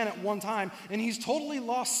he can at one time, and he's totally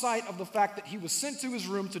lost sight of the fact that he was sent to his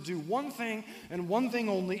room to do one thing and one thing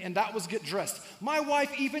only, and that was get dressed. My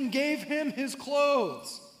wife even gave him his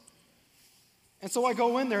clothes. And so I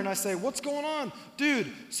go in there and I say, what's going on?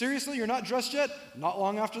 Dude, seriously, you're not dressed yet? Not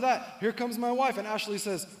long after that, here comes my wife, and Ashley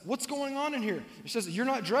says, what's going on in here? She says, you're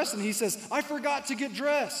not dressed? And he says, I forgot to get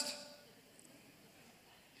dressed.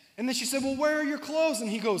 And then she said, well, where are your clothes? And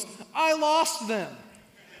he goes, I lost them.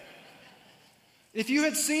 If you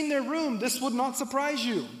had seen their room, this would not surprise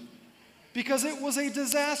you, because it was a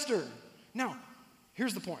disaster. Now,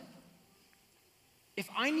 Here's the point. If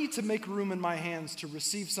I need to make room in my hands to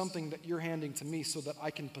receive something that you're handing to me so that I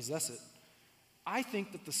can possess it, I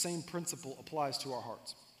think that the same principle applies to our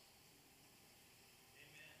hearts.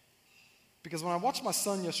 Because when I watched my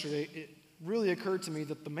son yesterday, it really occurred to me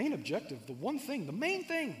that the main objective, the main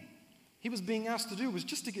thing he was being asked to do was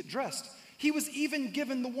just to get dressed. He was even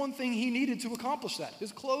given the one thing he needed to accomplish that,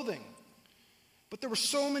 his clothing. But there were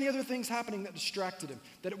so many other things happening that distracted him,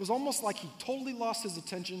 that it was almost like he totally lost his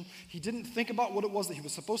attention. He didn't think about what it was that he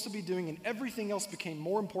was supposed to be doing, and everything else became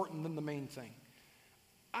more important than the main thing.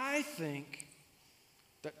 I think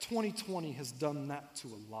that 2020 has done that to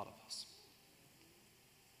a lot of us.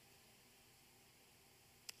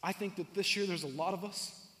 I think that this year there's a lot of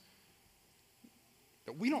us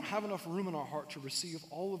that we don't have enough room in our heart to receive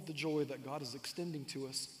all of the joy that God is extending to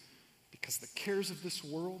us because the cares of this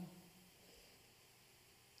world,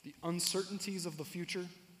 the uncertainties of the future,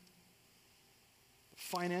 the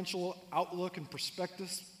financial outlook and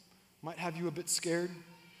prospectus might have you a bit scared.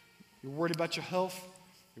 You're worried about your health.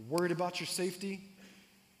 You're worried about your safety.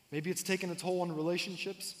 Maybe it's taking a toll on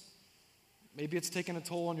relationships. Maybe it's taking a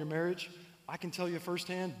toll on your marriage. I can tell you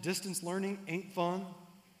firsthand, distance learning ain't fun.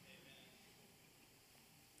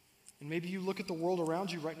 And maybe you look at the world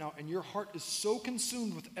around you right now and your heart is so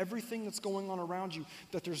consumed with everything that's going on around you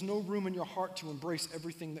that there's no room in your heart to embrace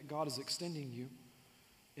everything that God is extending you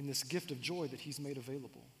in this gift of joy that He's made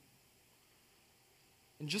available.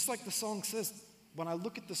 And just like the song says, when I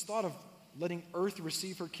look at this thought of letting earth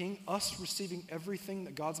receive her king, us receiving everything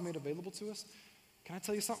that God's made available to us, can I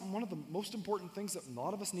tell you something? One of the most important things that a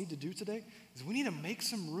lot of us need to do today is we need to make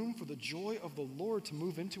some room for the joy of the Lord to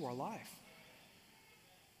move into our life.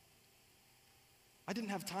 I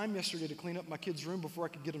didn't have time yesterday to clean up my kids' room before I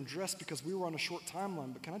could get them dressed because we were on a short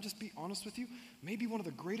timeline. But can I just be honest with you? Maybe one of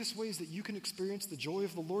the greatest ways that you can experience the joy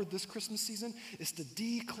of the Lord this Christmas season is to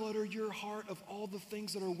declutter your heart of all the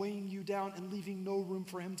things that are weighing you down and leaving no room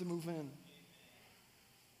for Him to move in.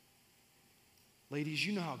 Ladies,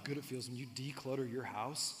 you know how good it feels when you declutter your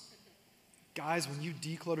house. Guys, when you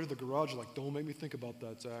declutter the garage, you're like, don't make me think about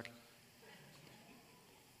that, Zach.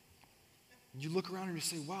 You look around and you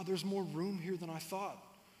say, wow, there's more room here than I thought.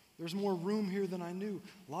 There's more room here than I knew.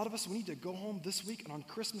 A lot of us, we need to go home this week and on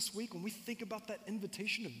Christmas week, when we think about that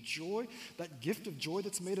invitation of joy, that gift of joy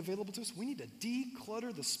that's made available to us, we need to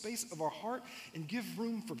declutter the space of our heart and give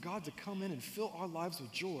room for God to come in and fill our lives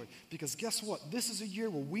with joy. Because guess what? This is a year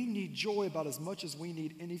where we need joy about as much as we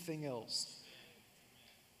need anything else.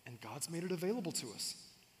 And God's made it available to us.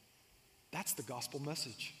 That's the gospel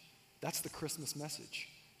message. That's the Christmas message.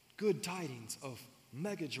 Good tidings of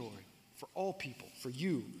mega joy for all people, for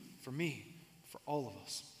you, for me, for all of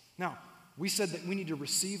us. Now, we said that we need to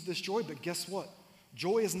receive this joy, but guess what?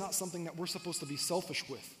 Joy is not something that we're supposed to be selfish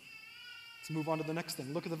with. Let's move on to the next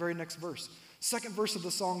thing. Look at the very next verse. Second verse of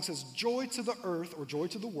the song says, joy to the earth, or joy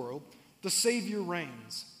to the world, the Savior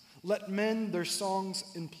reigns. Let men their songs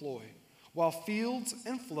employ, while fields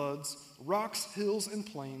and floods, rocks, hills, and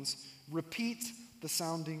plains repeat the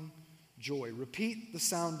sounding joy. Repeat the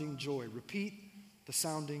sounding joy. Repeat the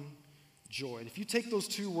sounding joy. And if you take those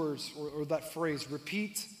two words, or that phrase,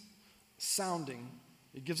 repeat, sounding,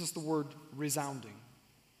 it gives us the word resounding.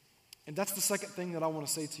 And that's the second thing that I want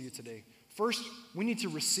to say to you today. First, we need to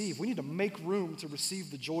receive. We need to make room to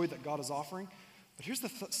receive the joy that God is offering. But here's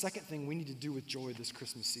the second thing we need to do with joy this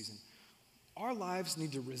Christmas season. Our lives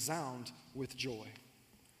need to resound with joy.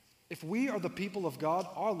 If we are the people of God,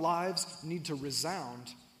 our lives need to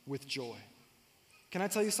resound with joy. Can I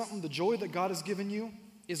tell you something? The joy that God has given you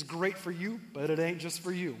is great for you, but it ain't just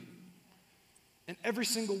for you. And every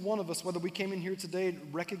single one of us, whether we came in here today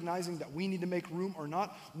recognizing that we need to make room or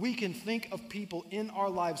not, we can think of people in our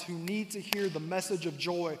lives who need to hear the message of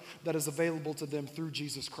joy that is available to them through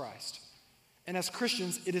Jesus Christ. And as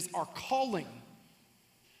Christians, it is our calling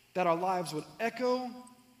that our lives would echo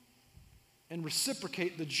and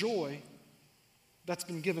reciprocate the joy that's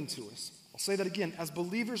been given to us. I'll say that again. As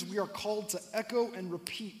believers, we are called to echo and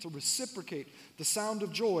repeat, to reciprocate the sound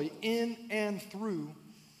of joy in and through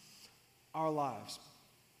our lives.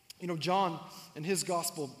 You know, John, in his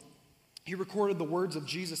gospel, he recorded the words of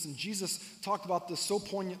Jesus, and Jesus talked about this so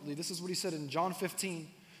poignantly. This is what he said in John 15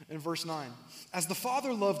 and verse 9. As the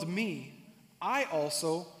Father loved me, I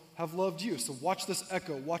also have loved you. So watch this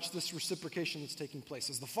echo, watch this reciprocation that's taking place.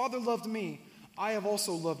 As the Father loved me, I have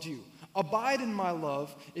also loved you. Abide in my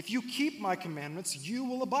love. If you keep my commandments, you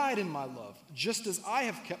will abide in my love, just as I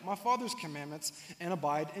have kept my Father's commandments and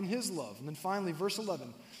abide in his love. And then finally, verse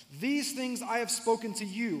 11. These things I have spoken to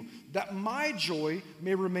you, that my joy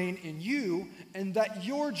may remain in you, and that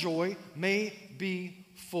your joy may be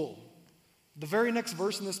full. The very next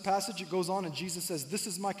verse in this passage, it goes on and Jesus says, "This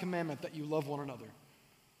is my commandment, that you love one another."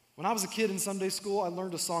 When I was a kid in Sunday school, I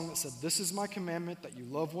learned a song that said, "This is my commandment, that you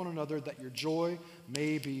love one another, that your joy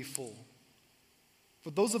may be full." For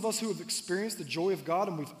those of us who have experienced the joy of God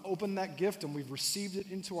and we've opened that gift and we've received it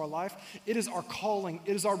into our life, it is our calling,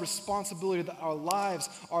 it is our responsibility that our lives,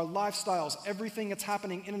 our lifestyles, everything that's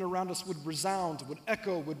happening in and around us would resound, would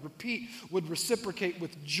echo, would repeat, would reciprocate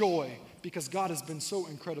with joy, because God has been so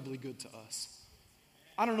incredibly good to us.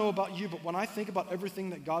 I don't know about you, but when I think about everything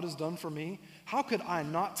that God has done for me, how could I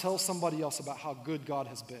not tell somebody else about how good God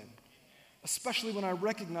has been? Especially when I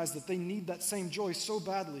recognize that they need that same joy so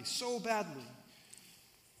badly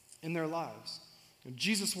in their lives. And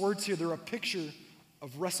Jesus' words here, they're a picture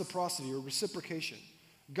of reciprocity or reciprocation.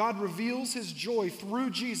 God reveals his joy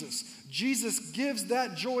through Jesus. Jesus gives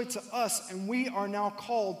that joy to us, and we are now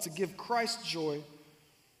called to give Christ's joy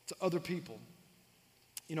to other people.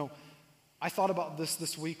 You know, I thought about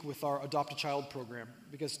this week with our Adopt a Child program,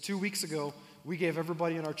 because 2 weeks ago, we gave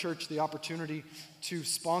everybody in our church the opportunity to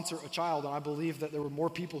sponsor a child, and I believe that there were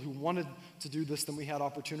more people who wanted to do this than we had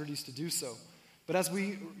opportunities to do so. But as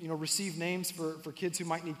we, receive names for kids who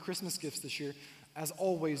might need Christmas gifts this year, as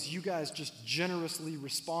always, you guys just generously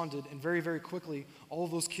responded, and very, very quickly, all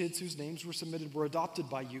of those kids whose names were submitted were adopted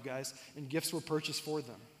by you guys, and gifts were purchased for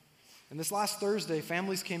them. And this last Thursday,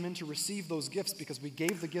 families came in to receive those gifts because we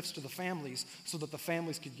gave the gifts to the families so that the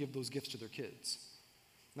families could give those gifts to their kids.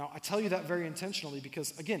 Now, I tell you that very intentionally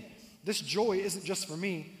because, again, this joy isn't just for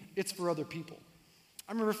me, it's for other people.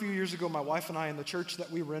 I remember a few years ago, my wife and I, in the church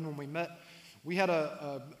that we were in when we met, we had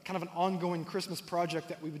a kind of an ongoing Christmas project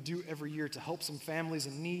that we would do every year to help some families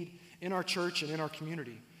in need in our church and in our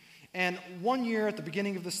community. And one year at the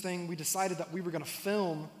beginning of this thing, we decided that we were going to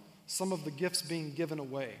film some of the gifts being given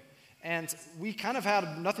away. And we kind of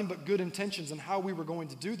had nothing but good intentions in how we were going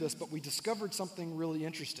to do this, but we discovered something really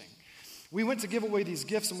interesting. We went to give away these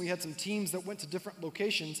gifts, and we had some teams that went to different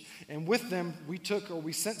locations, and with them,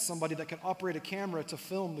 we sent somebody that could operate a camera to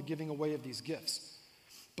film the giving away of these gifts.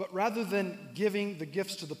 But rather than giving the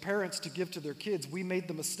gifts to the parents to give to their kids, we made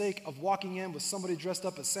the mistake of walking in with somebody dressed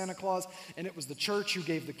up as Santa Claus, and it was the church who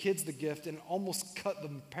gave the kids the gift, and almost cut the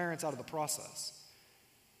parents out of the process.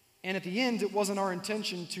 And at the end, it wasn't our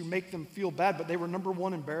intention to make them feel bad, but they were, number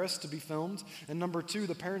one, embarrassed to be filmed, and number two,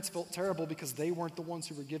 the parents felt terrible because they weren't the ones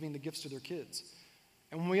who were giving the gifts to their kids.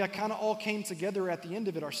 And when we kind of all came together at the end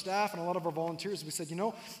of it, our staff and a lot of our volunteers, we said,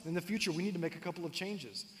 in the future, we need to make a couple of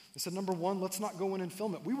changes. We said, number one, let's not go in and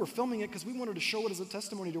film it. We were filming it because we wanted to show it as a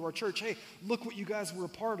testimony to our church. Hey, look what you guys were a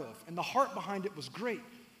part of. And the heart behind it was great.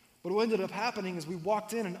 But what ended up happening is we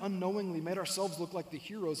walked in and unknowingly made ourselves look like the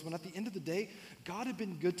heroes, when at the end of the day, God had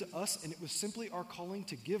been good to us, and it was simply our calling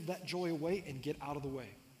to give that joy away and get out of the way.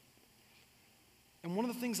 And one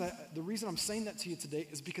of the things, the reason I'm saying that to you today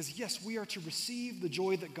is because, yes, we are to receive the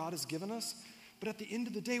joy that God has given us, but at the end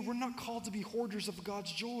of the day, we're not called to be hoarders of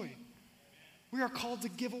God's joy. We are called to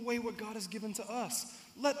give away what God has given to us.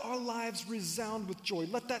 Let our lives resound with joy.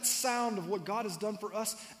 Let that sound of what God has done for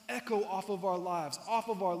us echo off of our lives, off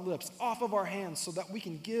of our lips, off of our hands, so that we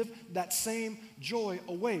can give that same joy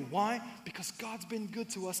away. Why? Because God's been good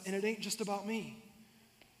to us, and it ain't just about me.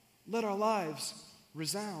 Let our lives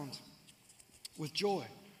resound with joy.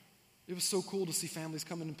 It was so cool to see families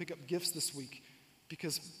come in and pick up gifts this week,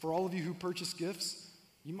 because for all of you who purchased gifts,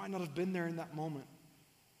 you might not have been there in that moment.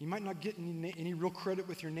 You might not get any real credit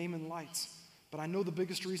with your name in lights, but I know the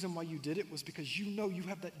biggest reason why you did it was because you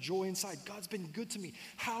have that joy inside. God's been good to me.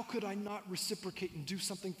 How could I not reciprocate and do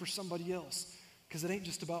something for somebody else? Because it ain't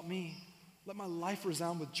just about me. Let my life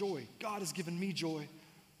resound with joy. God has given me joy.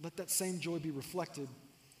 Let that same joy be reflected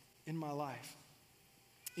in my life.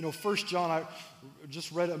 1 John, I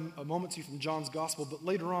just read a moment to you from John's gospel, but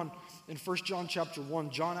later on in 1 John chapter 1,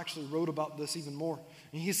 John actually wrote about this even more.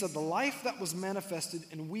 And he said, the life that was manifested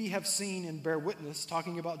and we have seen and bear witness,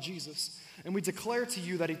 talking about Jesus, and we declare to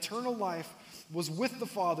you that eternal life was with the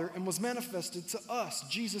Father and was manifested to us.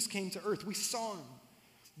 Jesus came to earth. We saw him.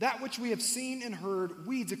 That which we have seen and heard,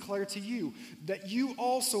 we declare to you, that you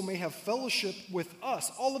also may have fellowship with us,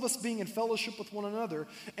 all of us being in fellowship with one another.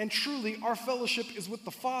 And truly, our fellowship is with the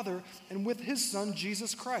Father and with his Son,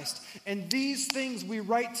 Jesus Christ. And these things we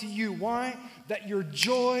write to you. Why? That your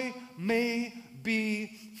joy may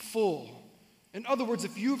be full. In other words,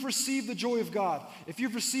 if you've received the joy of God, if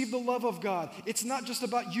you've received the love of God, it's not just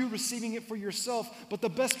about you receiving it for yourself, but the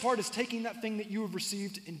best part is taking that thing that you have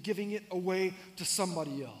received and giving it away to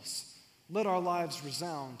somebody else. Let our lives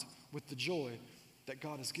resound with the joy that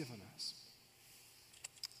God has given us.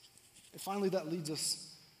 And finally, that leads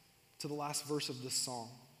us to the last verse of this song.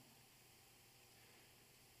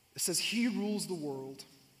 It says, He rules the world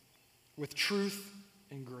with truth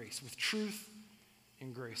and grace. With truth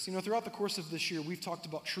and grace. You know, throughout the course of this year, we've talked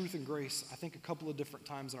about truth and grace, I think, a couple of different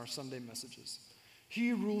times in our Sunday messages.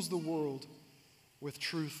 He rules the world with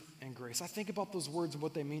truth and grace. I think about those words and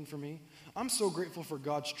what they mean for me. I'm so grateful for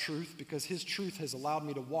God's truth because His truth has allowed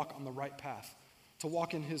me to walk on the right path, to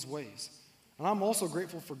walk in His ways. And I'm also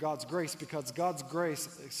grateful for God's grace because God's grace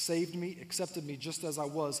saved me, accepted me just as I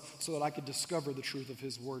was so that I could discover the truth of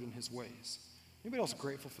His word and His ways. Anybody else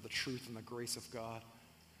grateful for the truth and the grace of God?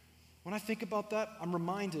 When I think about that, I'm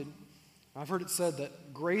reminded, I've heard it said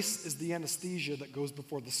that grace is the anesthesia that goes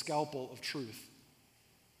before the scalpel of truth.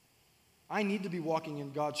 I need to be walking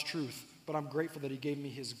in God's truth, but I'm grateful that He gave me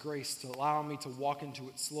His grace to allow me to walk into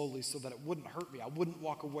it slowly so that it wouldn't hurt me. I wouldn't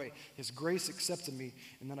walk away. His grace accepted me,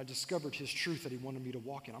 and then I discovered His truth that He wanted me to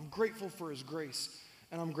walk in. I'm grateful for His grace,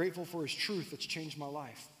 and I'm grateful for His truth that's changed my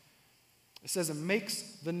life. It says it makes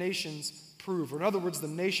the nations prove, or in other words, the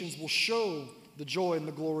nations will show the joy and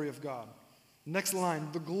the glory of God. Next line,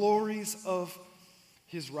 the glories of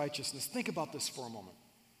His righteousness. Think about this for a moment.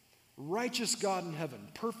 Righteous God in heaven,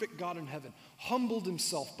 perfect God in heaven, humbled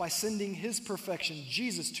Himself by sending His perfection,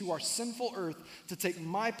 Jesus, to our sinful earth to take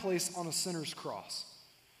my place on a sinner's cross.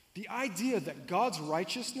 The idea that God's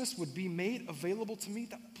righteousness would be made available to me,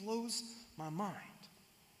 that blows my mind.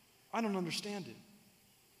 I don't understand it.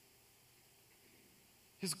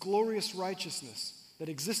 His glorious righteousness that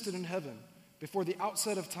existed in heaven before the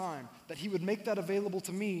outset of time, that He would make that available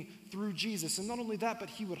to me through Jesus. And not only that, but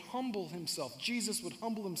He would humble Himself. Jesus would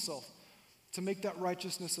humble Himself to make that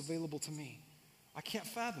righteousness available to me. I can't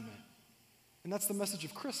fathom it. And that's the message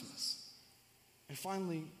of Christmas. And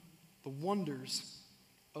finally, the wonders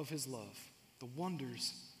of His love. The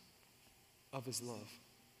wonders of His love.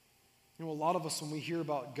 You know, a lot of us, when we hear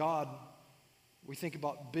about God, we think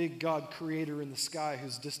about big God creator in the sky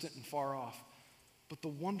who's distant and far off. But the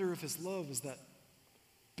wonder of His love is that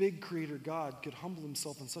big creator God could humble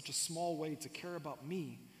Himself in such a small way to care about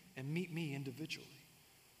me and meet me individually.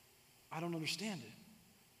 I don't understand it.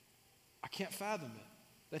 I can't fathom it,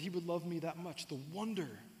 that He would love me that much. The wonder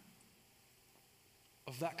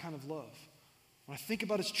of that kind of love. When I think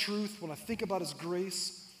about His truth, when I think about His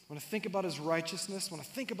grace, when I think about His righteousness, when I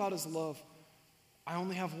think about His love, I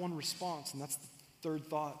only have one response, and that's the third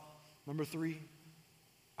thought. Number 3,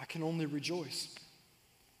 I can only rejoice.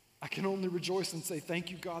 I can only rejoice and say,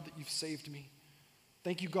 thank you, God, that you've saved me.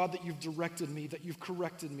 Thank you, God, that you've directed me, that you've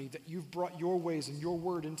corrected me, that you've brought your ways and your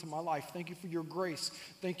word into my life. Thank you for your grace.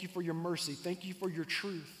 Thank you for your mercy. Thank you for your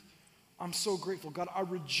truth. I'm so grateful. God, I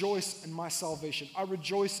rejoice in my salvation. I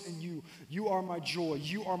rejoice in you. You are my joy.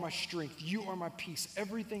 You are my strength. You are my peace.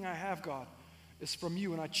 Everything I have, God, is from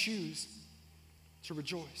you, and I choose to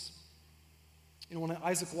rejoice. You know, when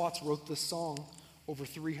Isaac Watts wrote this song over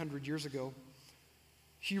 300 years ago,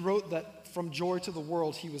 he wrote that from Joy to the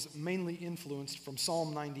World, he was mainly influenced from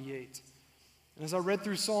Psalm 98. And as I read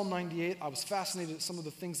through Psalm 98, I was fascinated at some of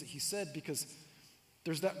the things that he said because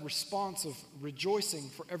there's that response of rejoicing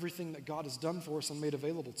for everything that God has done for us and made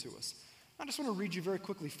available to us. I just want to read you very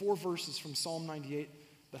quickly 4 verses from Psalm 98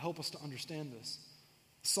 that help us to understand this.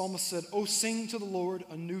 The psalmist said, "Oh, sing to the Lord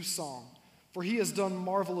a new song, for He has done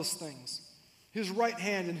marvelous things. His right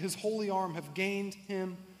hand and His holy arm have gained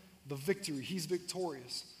Him the victory." He's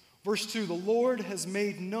victorious. Verse 2, "The Lord has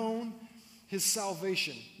made known His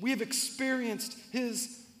salvation." We have experienced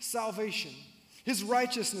His salvation. His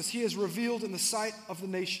righteousness He has revealed in the sight of the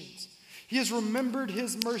nations. He has remembered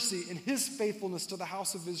His mercy and His faithfulness to the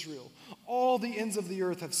house of Israel. All the ends of the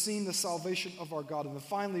earth have seen the salvation of our God. And then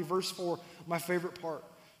finally, verse 4, my favorite part.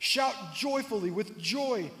 "Shout joyfully with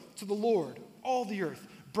joy to the Lord, all the earth.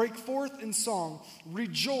 Break forth in song,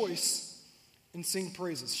 rejoice and sing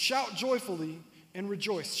praises." Shout joyfully and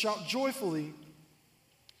rejoice. Shout joyfully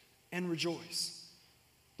and rejoice.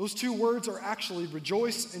 Those 2 words are actually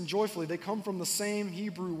rejoice and joyfully. They come from the same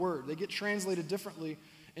Hebrew word. They get translated differently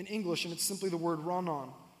in English, and it's simply the word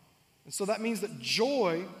ranan. And so that means that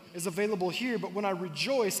joy is available here, but when I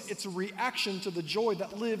rejoice, it's a reaction to the joy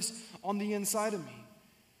that lives on the inside of me.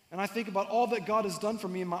 And I think about all that God has done for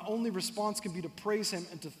me, and my only response can be to praise Him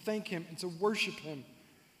and to thank Him and to worship Him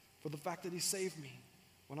for the fact that He saved me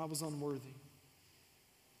when I was unworthy.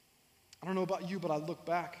 I don't know about you, but I look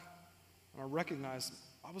back and I recognize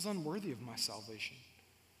I was unworthy of my salvation.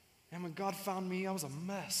 And when God found me, I was a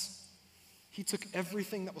mess. He took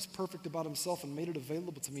everything that was perfect about Himself and made it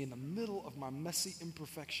available to me in the middle of my messy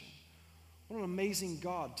imperfection. What an amazing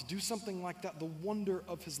God to do something like that, the wonder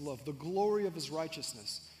of His love, the glory of His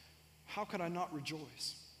righteousness. How could I not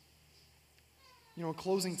rejoice? You know, in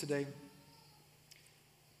closing today,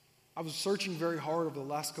 I was searching very hard over the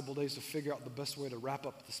last couple of days to figure out the best way to wrap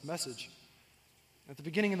up this message. At the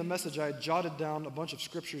beginning of the message, I had jotted down a bunch of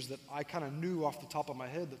scriptures that I kind of knew off the top of my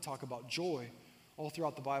head that talk about joy all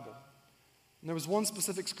throughout the Bible. And there was one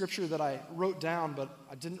specific scripture that I wrote down, but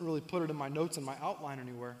I didn't really put it in my notes in my outline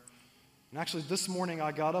anywhere. And actually this morning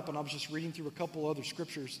I got up and I was just reading through a couple other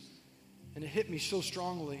scriptures, and it hit me so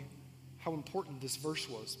strongly how important this verse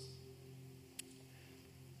was.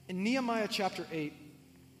 In Nehemiah chapter 8,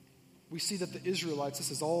 we see that the Israelites,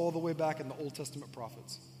 this is all the way back in the Old Testament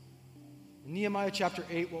prophets. In Nehemiah chapter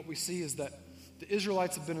 8, what we see is that the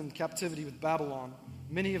Israelites have been in captivity with Babylon,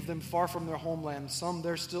 many of them far from their homeland, some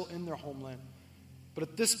they're still in their homeland. But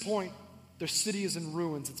at this point, their city is in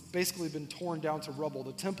ruins. It's basically been torn down to rubble.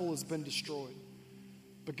 The temple has been destroyed.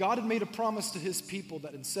 But God had made a promise to his people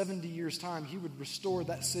that in 70 years' time, he would restore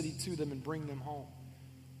that city to them and bring them home.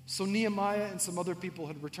 So Nehemiah and some other people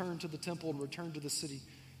had returned to the temple and returned to the city.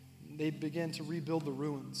 They began to rebuild the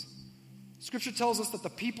ruins. Scripture tells us that the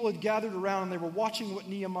people had gathered around and they were watching what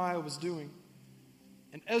Nehemiah was doing.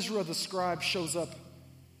 And Ezra the scribe shows up,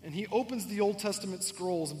 and he opens the Old Testament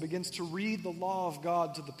scrolls and begins to read the law of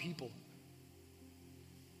God to the people.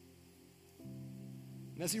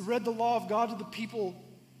 And as he read the law of God to the people,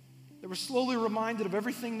 they were slowly reminded of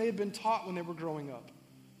everything they had been taught when they were growing up.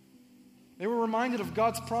 They were reminded of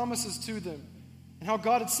God's promises to them and how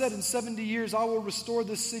God had said, in 70 years, I will restore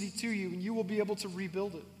this city to you and you will be able to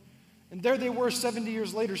rebuild it. And there they were 70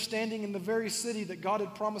 years later, standing in the very city that God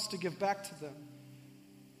had promised to give back to them.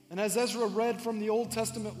 And as Ezra read from the Old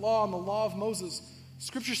Testament law and the law of Moses,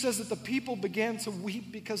 Scripture says that the people began to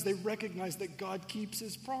weep because they recognized that God keeps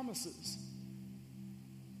his promises.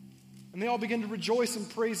 And they all began to rejoice and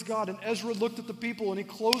praise God. And Ezra looked at the people and he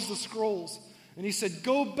closed the scrolls. And he said,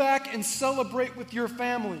 go back and celebrate with your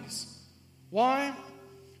families. Why?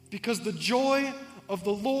 Because the joy of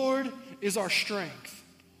the Lord is our strength.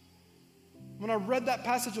 When I read that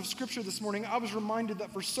passage of Scripture this morning, I was reminded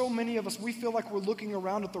that for so many of us, we feel like we're looking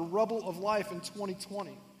around at the rubble of life in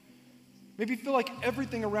 2020. Maybe you feel like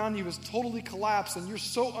everything around you is totally collapsed and you're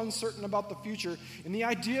so uncertain about the future. And the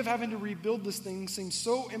idea of having to rebuild this thing seems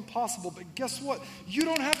so impossible. But guess what? You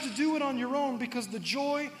don't have to do it on your own, because the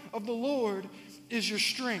joy of the Lord is your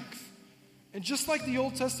strength. And just like the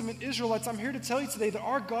Old Testament Israelites, I'm here to tell you today that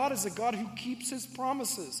our God is a God who keeps his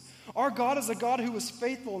promises. Our God is a God who is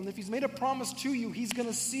faithful. And if he's made a promise to you, he's going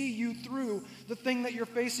to see you through the thing that you're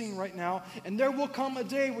facing right now. And there will come a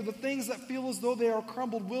day where the things that feel as though they are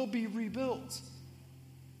crumbled will be rebuilt.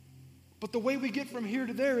 But the way we get from here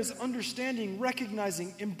to there is understanding,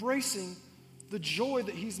 recognizing, embracing the joy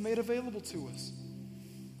that he's made available to us.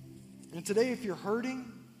 And today, if you're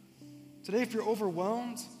hurting, today, if you're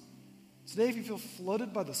overwhelmed, today, if you feel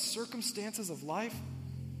flooded by the circumstances of life,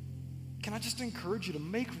 can I just encourage you to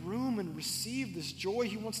make room and receive this joy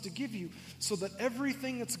he wants to give you, so that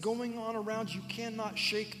everything that's going on around you cannot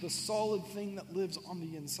shake the solid thing that lives on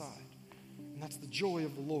the inside. And that's the joy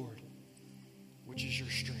of the Lord, which is your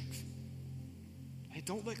strength. Hey,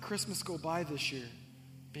 don't let Christmas go by this year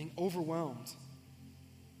being overwhelmed,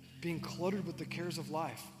 being cluttered with the cares of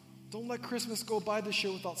life. Don't let Christmas go by this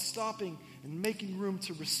year without stopping and making room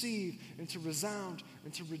to receive and to resound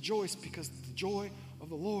and to rejoice, because the joy of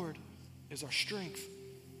the Lord is our strength,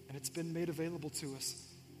 and it's been made available to us.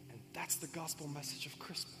 And that's the gospel message of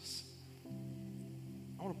Christmas.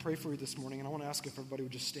 I want to pray for you this morning, and I want to ask if everybody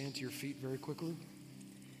would just stand to your feet very quickly.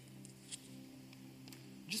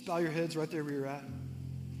 Just bow your heads right there where you're at.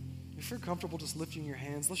 If you're comfortable just lifting your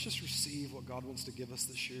hands, let's just receive what God wants to give us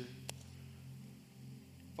this year.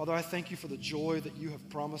 Father, I thank you for the joy that you have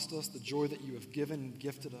promised us, the joy that you have given and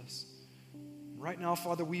gifted us. And right now,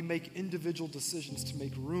 Father, we make individual decisions to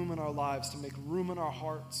make room in our lives, to make room in our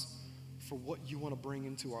hearts for what you want to bring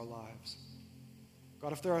into our lives.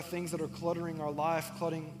 God, if there are things that are cluttering our life,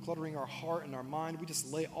 cluttering our heart and our mind, we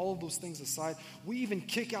just lay all of those things aside. We even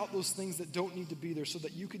kick out those things that don't need to be there, so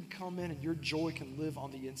that you can come in and your joy can live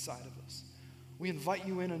on the inside of us. We invite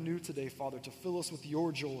you in anew today, Father, to fill us with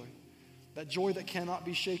your joy. That joy that cannot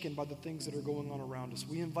be shaken by the things that are going on around us.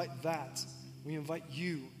 We invite that. We invite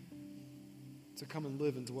you to come and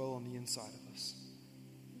live and dwell on the inside of us.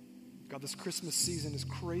 God, this Christmas season, as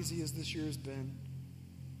crazy as this year has been,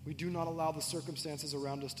 we do not allow the circumstances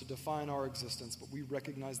around us to define our existence, but we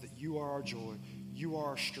recognize that you are our joy, you are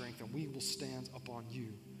our strength, and we will stand upon you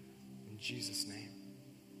in Jesus' name.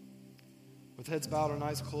 With heads bowed and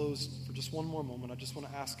eyes closed for just one more moment, I just want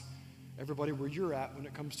to ask everybody where you're at when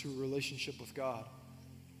it comes to a relationship with God.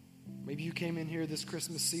 Maybe you came in here this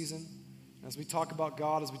Christmas season, and as we talk about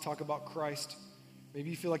God, as we talk about Christ, maybe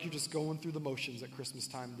you feel like you're just going through the motions at Christmas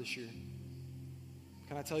time this year.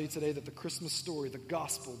 Can I tell you today that the Christmas story, the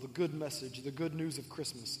gospel, the good message, the good news of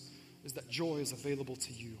Christmas is that joy is available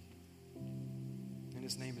to you. And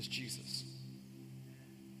his name is Jesus.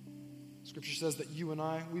 Scripture says that you and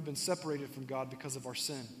I, we've been separated from God because of our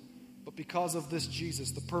sin. But because of this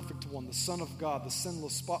Jesus, the perfect one, the Son of God, the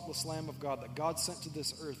sinless, spotless Lamb of God that God sent to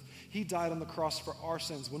this earth, he died on the cross for our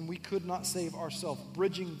sins when we could not save ourselves,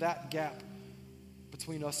 bridging that gap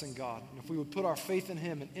between us and God. And if we would put our faith in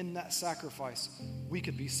him and in that sacrifice, we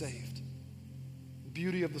could be saved. The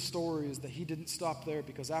beauty of the story is that he didn't stop there,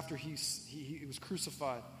 because after he was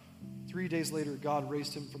crucified, 3 days later, God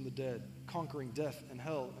raised him from the dead, conquering death and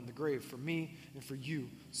hell and the grave for me and for you,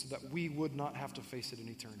 so that we would not have to face it in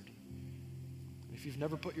eternity. And if you've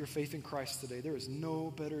never put your faith in Christ today, there is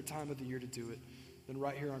no better time of the year to do it than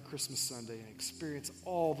right here on Christmas Sunday and experience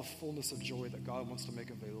all the fullness of joy that God wants to make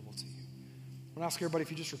available to you. I'm going to ask everybody if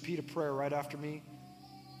you just repeat a prayer right after me.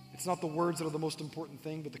 It's not the words that are the most important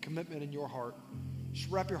thing, but the commitment in your heart. Just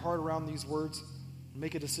wrap your heart around these words and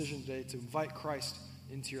make a decision today to invite Christ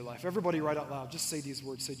into your life. Everybody right out loud, just say these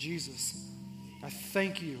words. Say, Jesus, I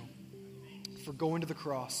thank you for going to the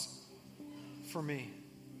cross for me.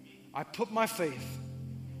 I put my faith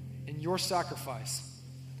in your sacrifice.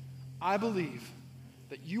 I believe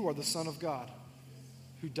that you are the Son of God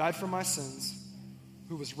who died for my sins,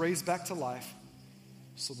 who was raised back to life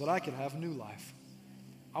so that I can have new life.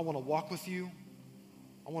 I want to walk with you.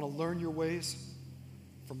 I want to learn your ways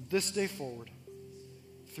from this day forward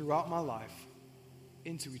throughout my life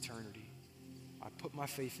into eternity. I put my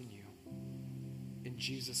faith in you. In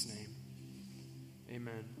Jesus' name,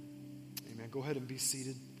 amen. Amen. Go ahead and be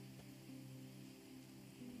seated.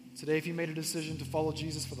 Today, if you made a decision to follow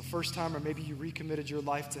Jesus for the first time, or maybe you recommitted your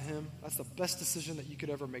life to him, that's the best decision that you could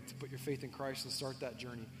ever make, to put your faith in Christ and start that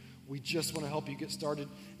journey. We just want to help you get started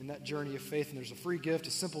in that journey of faith, and there's a free gift,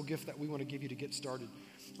 a simple gift that we want to give you to get started.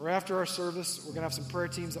 Right after our service, we're going to have some prayer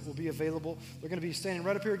teams that will be available. They're going to be standing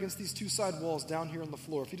right up here against these two side walls down here on the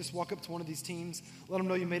floor. If you just walk up to one of these teams, let them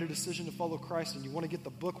know you made a decision to follow Christ and you want to get the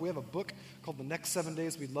book. We have a book called The Next 7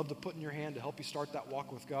 Days we'd love to put in your hand to help you start that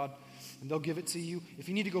walk with God, and they'll give it to you. If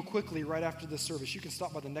you need to go quickly right after this service, you can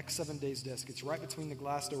stop by the Next 7 Days desk. It's right between the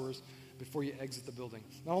glass doors before you exit the building.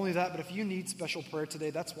 Not only that, but if you need special prayer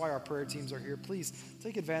today, that's why our prayer teams are here. Please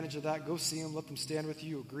take advantage of that. Go see them. Let them stand with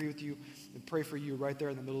you, agree with you, and pray for you right there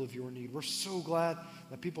in the middle of your need. We're so glad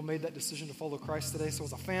that people made that decision to follow Christ today. So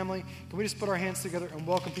as a family, can we just put our hands together and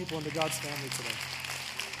welcome people into God's family today?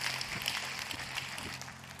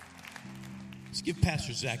 Let's give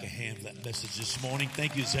Pastor Zach a hand for that message this morning.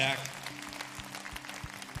 Thank you, Zach.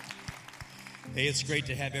 Hey, it's great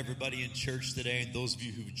to have everybody in church today, and those of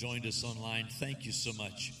you who've joined us online, thank you so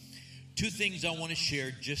much. Two things I want to share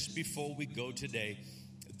just before we go today.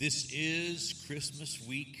 This is Christmas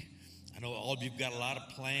week. I know all of you've got a lot of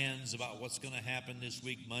plans about what's going to happen this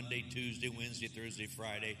week, Monday, Tuesday, Wednesday, Thursday,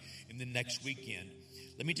 Friday, and the next weekend.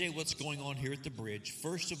 Let me tell you what's going on here at the Bridge.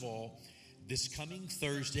 First of all, this coming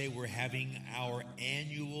Thursday, we're having our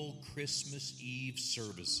annual Christmas Eve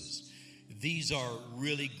services. These are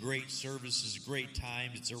really great services, great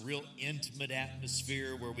times. It's a real intimate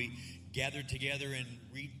atmosphere where we gather together and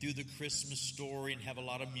read through the Christmas story and have a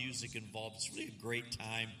lot of music involved. It's really a great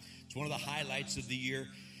time. It's one of the highlights of the year.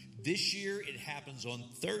 This year, it happens on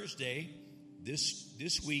Thursday,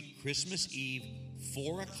 this week, Christmas Eve,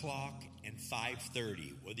 4 o'clock and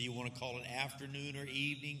 5:30. Whether you want to call it afternoon or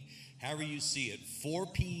evening, however you see it, 4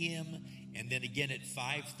 p.m. and then again at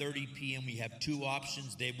 5:30 p.m. We have two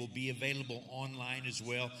options. They will be available online as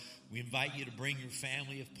well. We invite you to bring your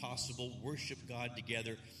family if possible, worship God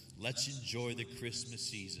together. Let's enjoy the Christmas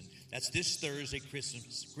season. That's this Thursday,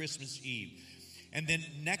 Christmas Eve. And then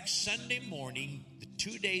next Sunday morning, the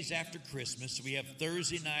 2 days after Christmas, we have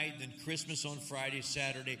Thursday night, then Christmas on Friday,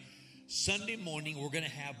 Saturday. Sunday morning, we're going to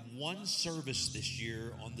have one service this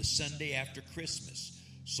year on the Sunday after Christmas.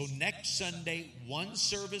 So next Sunday, one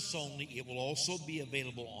service only. It will also be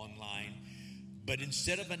available online. But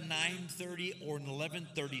instead of a 9:30 or an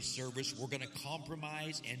 11:30 service, we're going to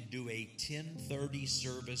compromise and do a 10:30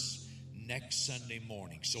 service next Sunday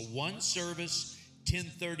morning. So one service,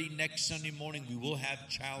 10:30 next Sunday morning. We will have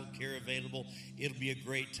childcare available. It'll be a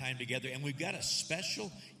great time together. And we've got a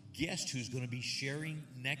special guest who's going to be sharing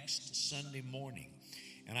next Sunday morning.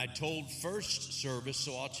 And I told first service,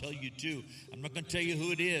 so I'll tell you too. I'm not going to tell you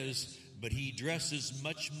who it is, but he dresses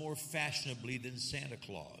much more fashionably than Santa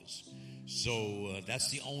Claus. So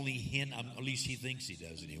that's the only hint, at least he thinks he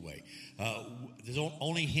does anyway. The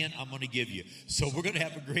only hint I'm going to give you. So we're going to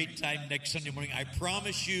have a great time next Sunday morning. I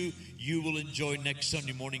promise you, you will enjoy next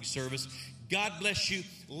Sunday morning service. God bless you.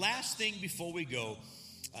 Last thing before we go,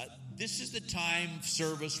 This is the time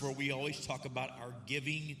service where we always talk about our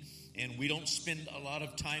giving, and we don't spend a lot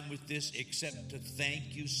of time with this except to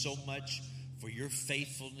thank you so much for your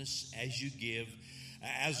faithfulness as you give.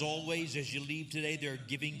 As always, as you leave today, there are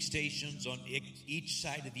giving stations on each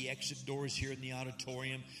side of the exit doors here in the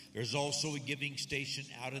auditorium. There's also a giving station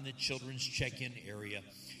out in the children's check-in area.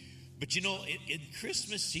 But you know, in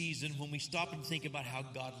Christmas season, when we stop and think about how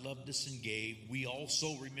God loved us and gave, we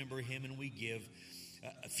also remember Him and we give.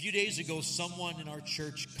 A few days ago, someone in our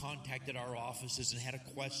church contacted our offices and had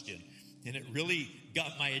a question. And it really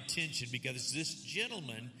got my attention because this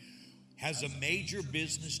gentleman has a major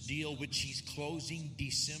business deal which he's closing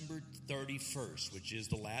December 31st, which is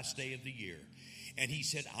the last day of the year. And he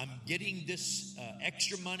said, I'm getting this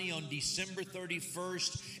extra money on December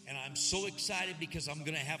 31st, and I'm so excited because I'm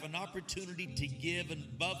going to have an opportunity to give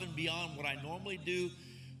above and beyond what I normally do.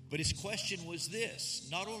 But his question was this: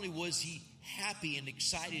 not only was he happy and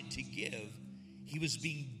excited to give, he was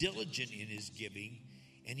being diligent in his giving.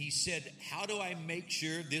 And he said, how do I make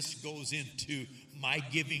sure this goes into my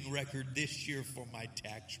giving record this year for my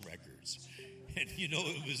tax records? And, you know,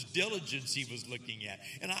 it was diligence he was looking at.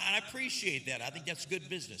 And I appreciate that. I think that's good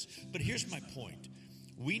business. But here's my point.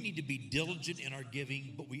 We need to be diligent in our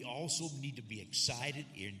giving, but we also need to be excited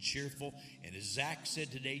and cheerful. And as Zach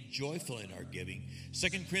said today, joyful in our giving. 2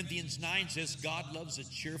 Corinthians 9 says, God loves a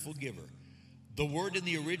cheerful giver. The word in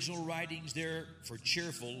the original writings there for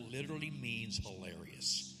cheerful literally means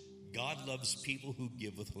hilarious. God loves people who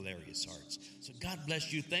give with hilarious hearts. So God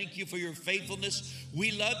bless you. Thank you for your faithfulness.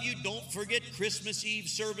 We love you. Don't forget Christmas Eve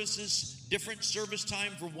services, different service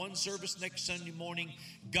time for one service next Sunday morning.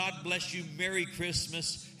 God bless you. Merry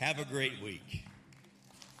Christmas. Have a great week.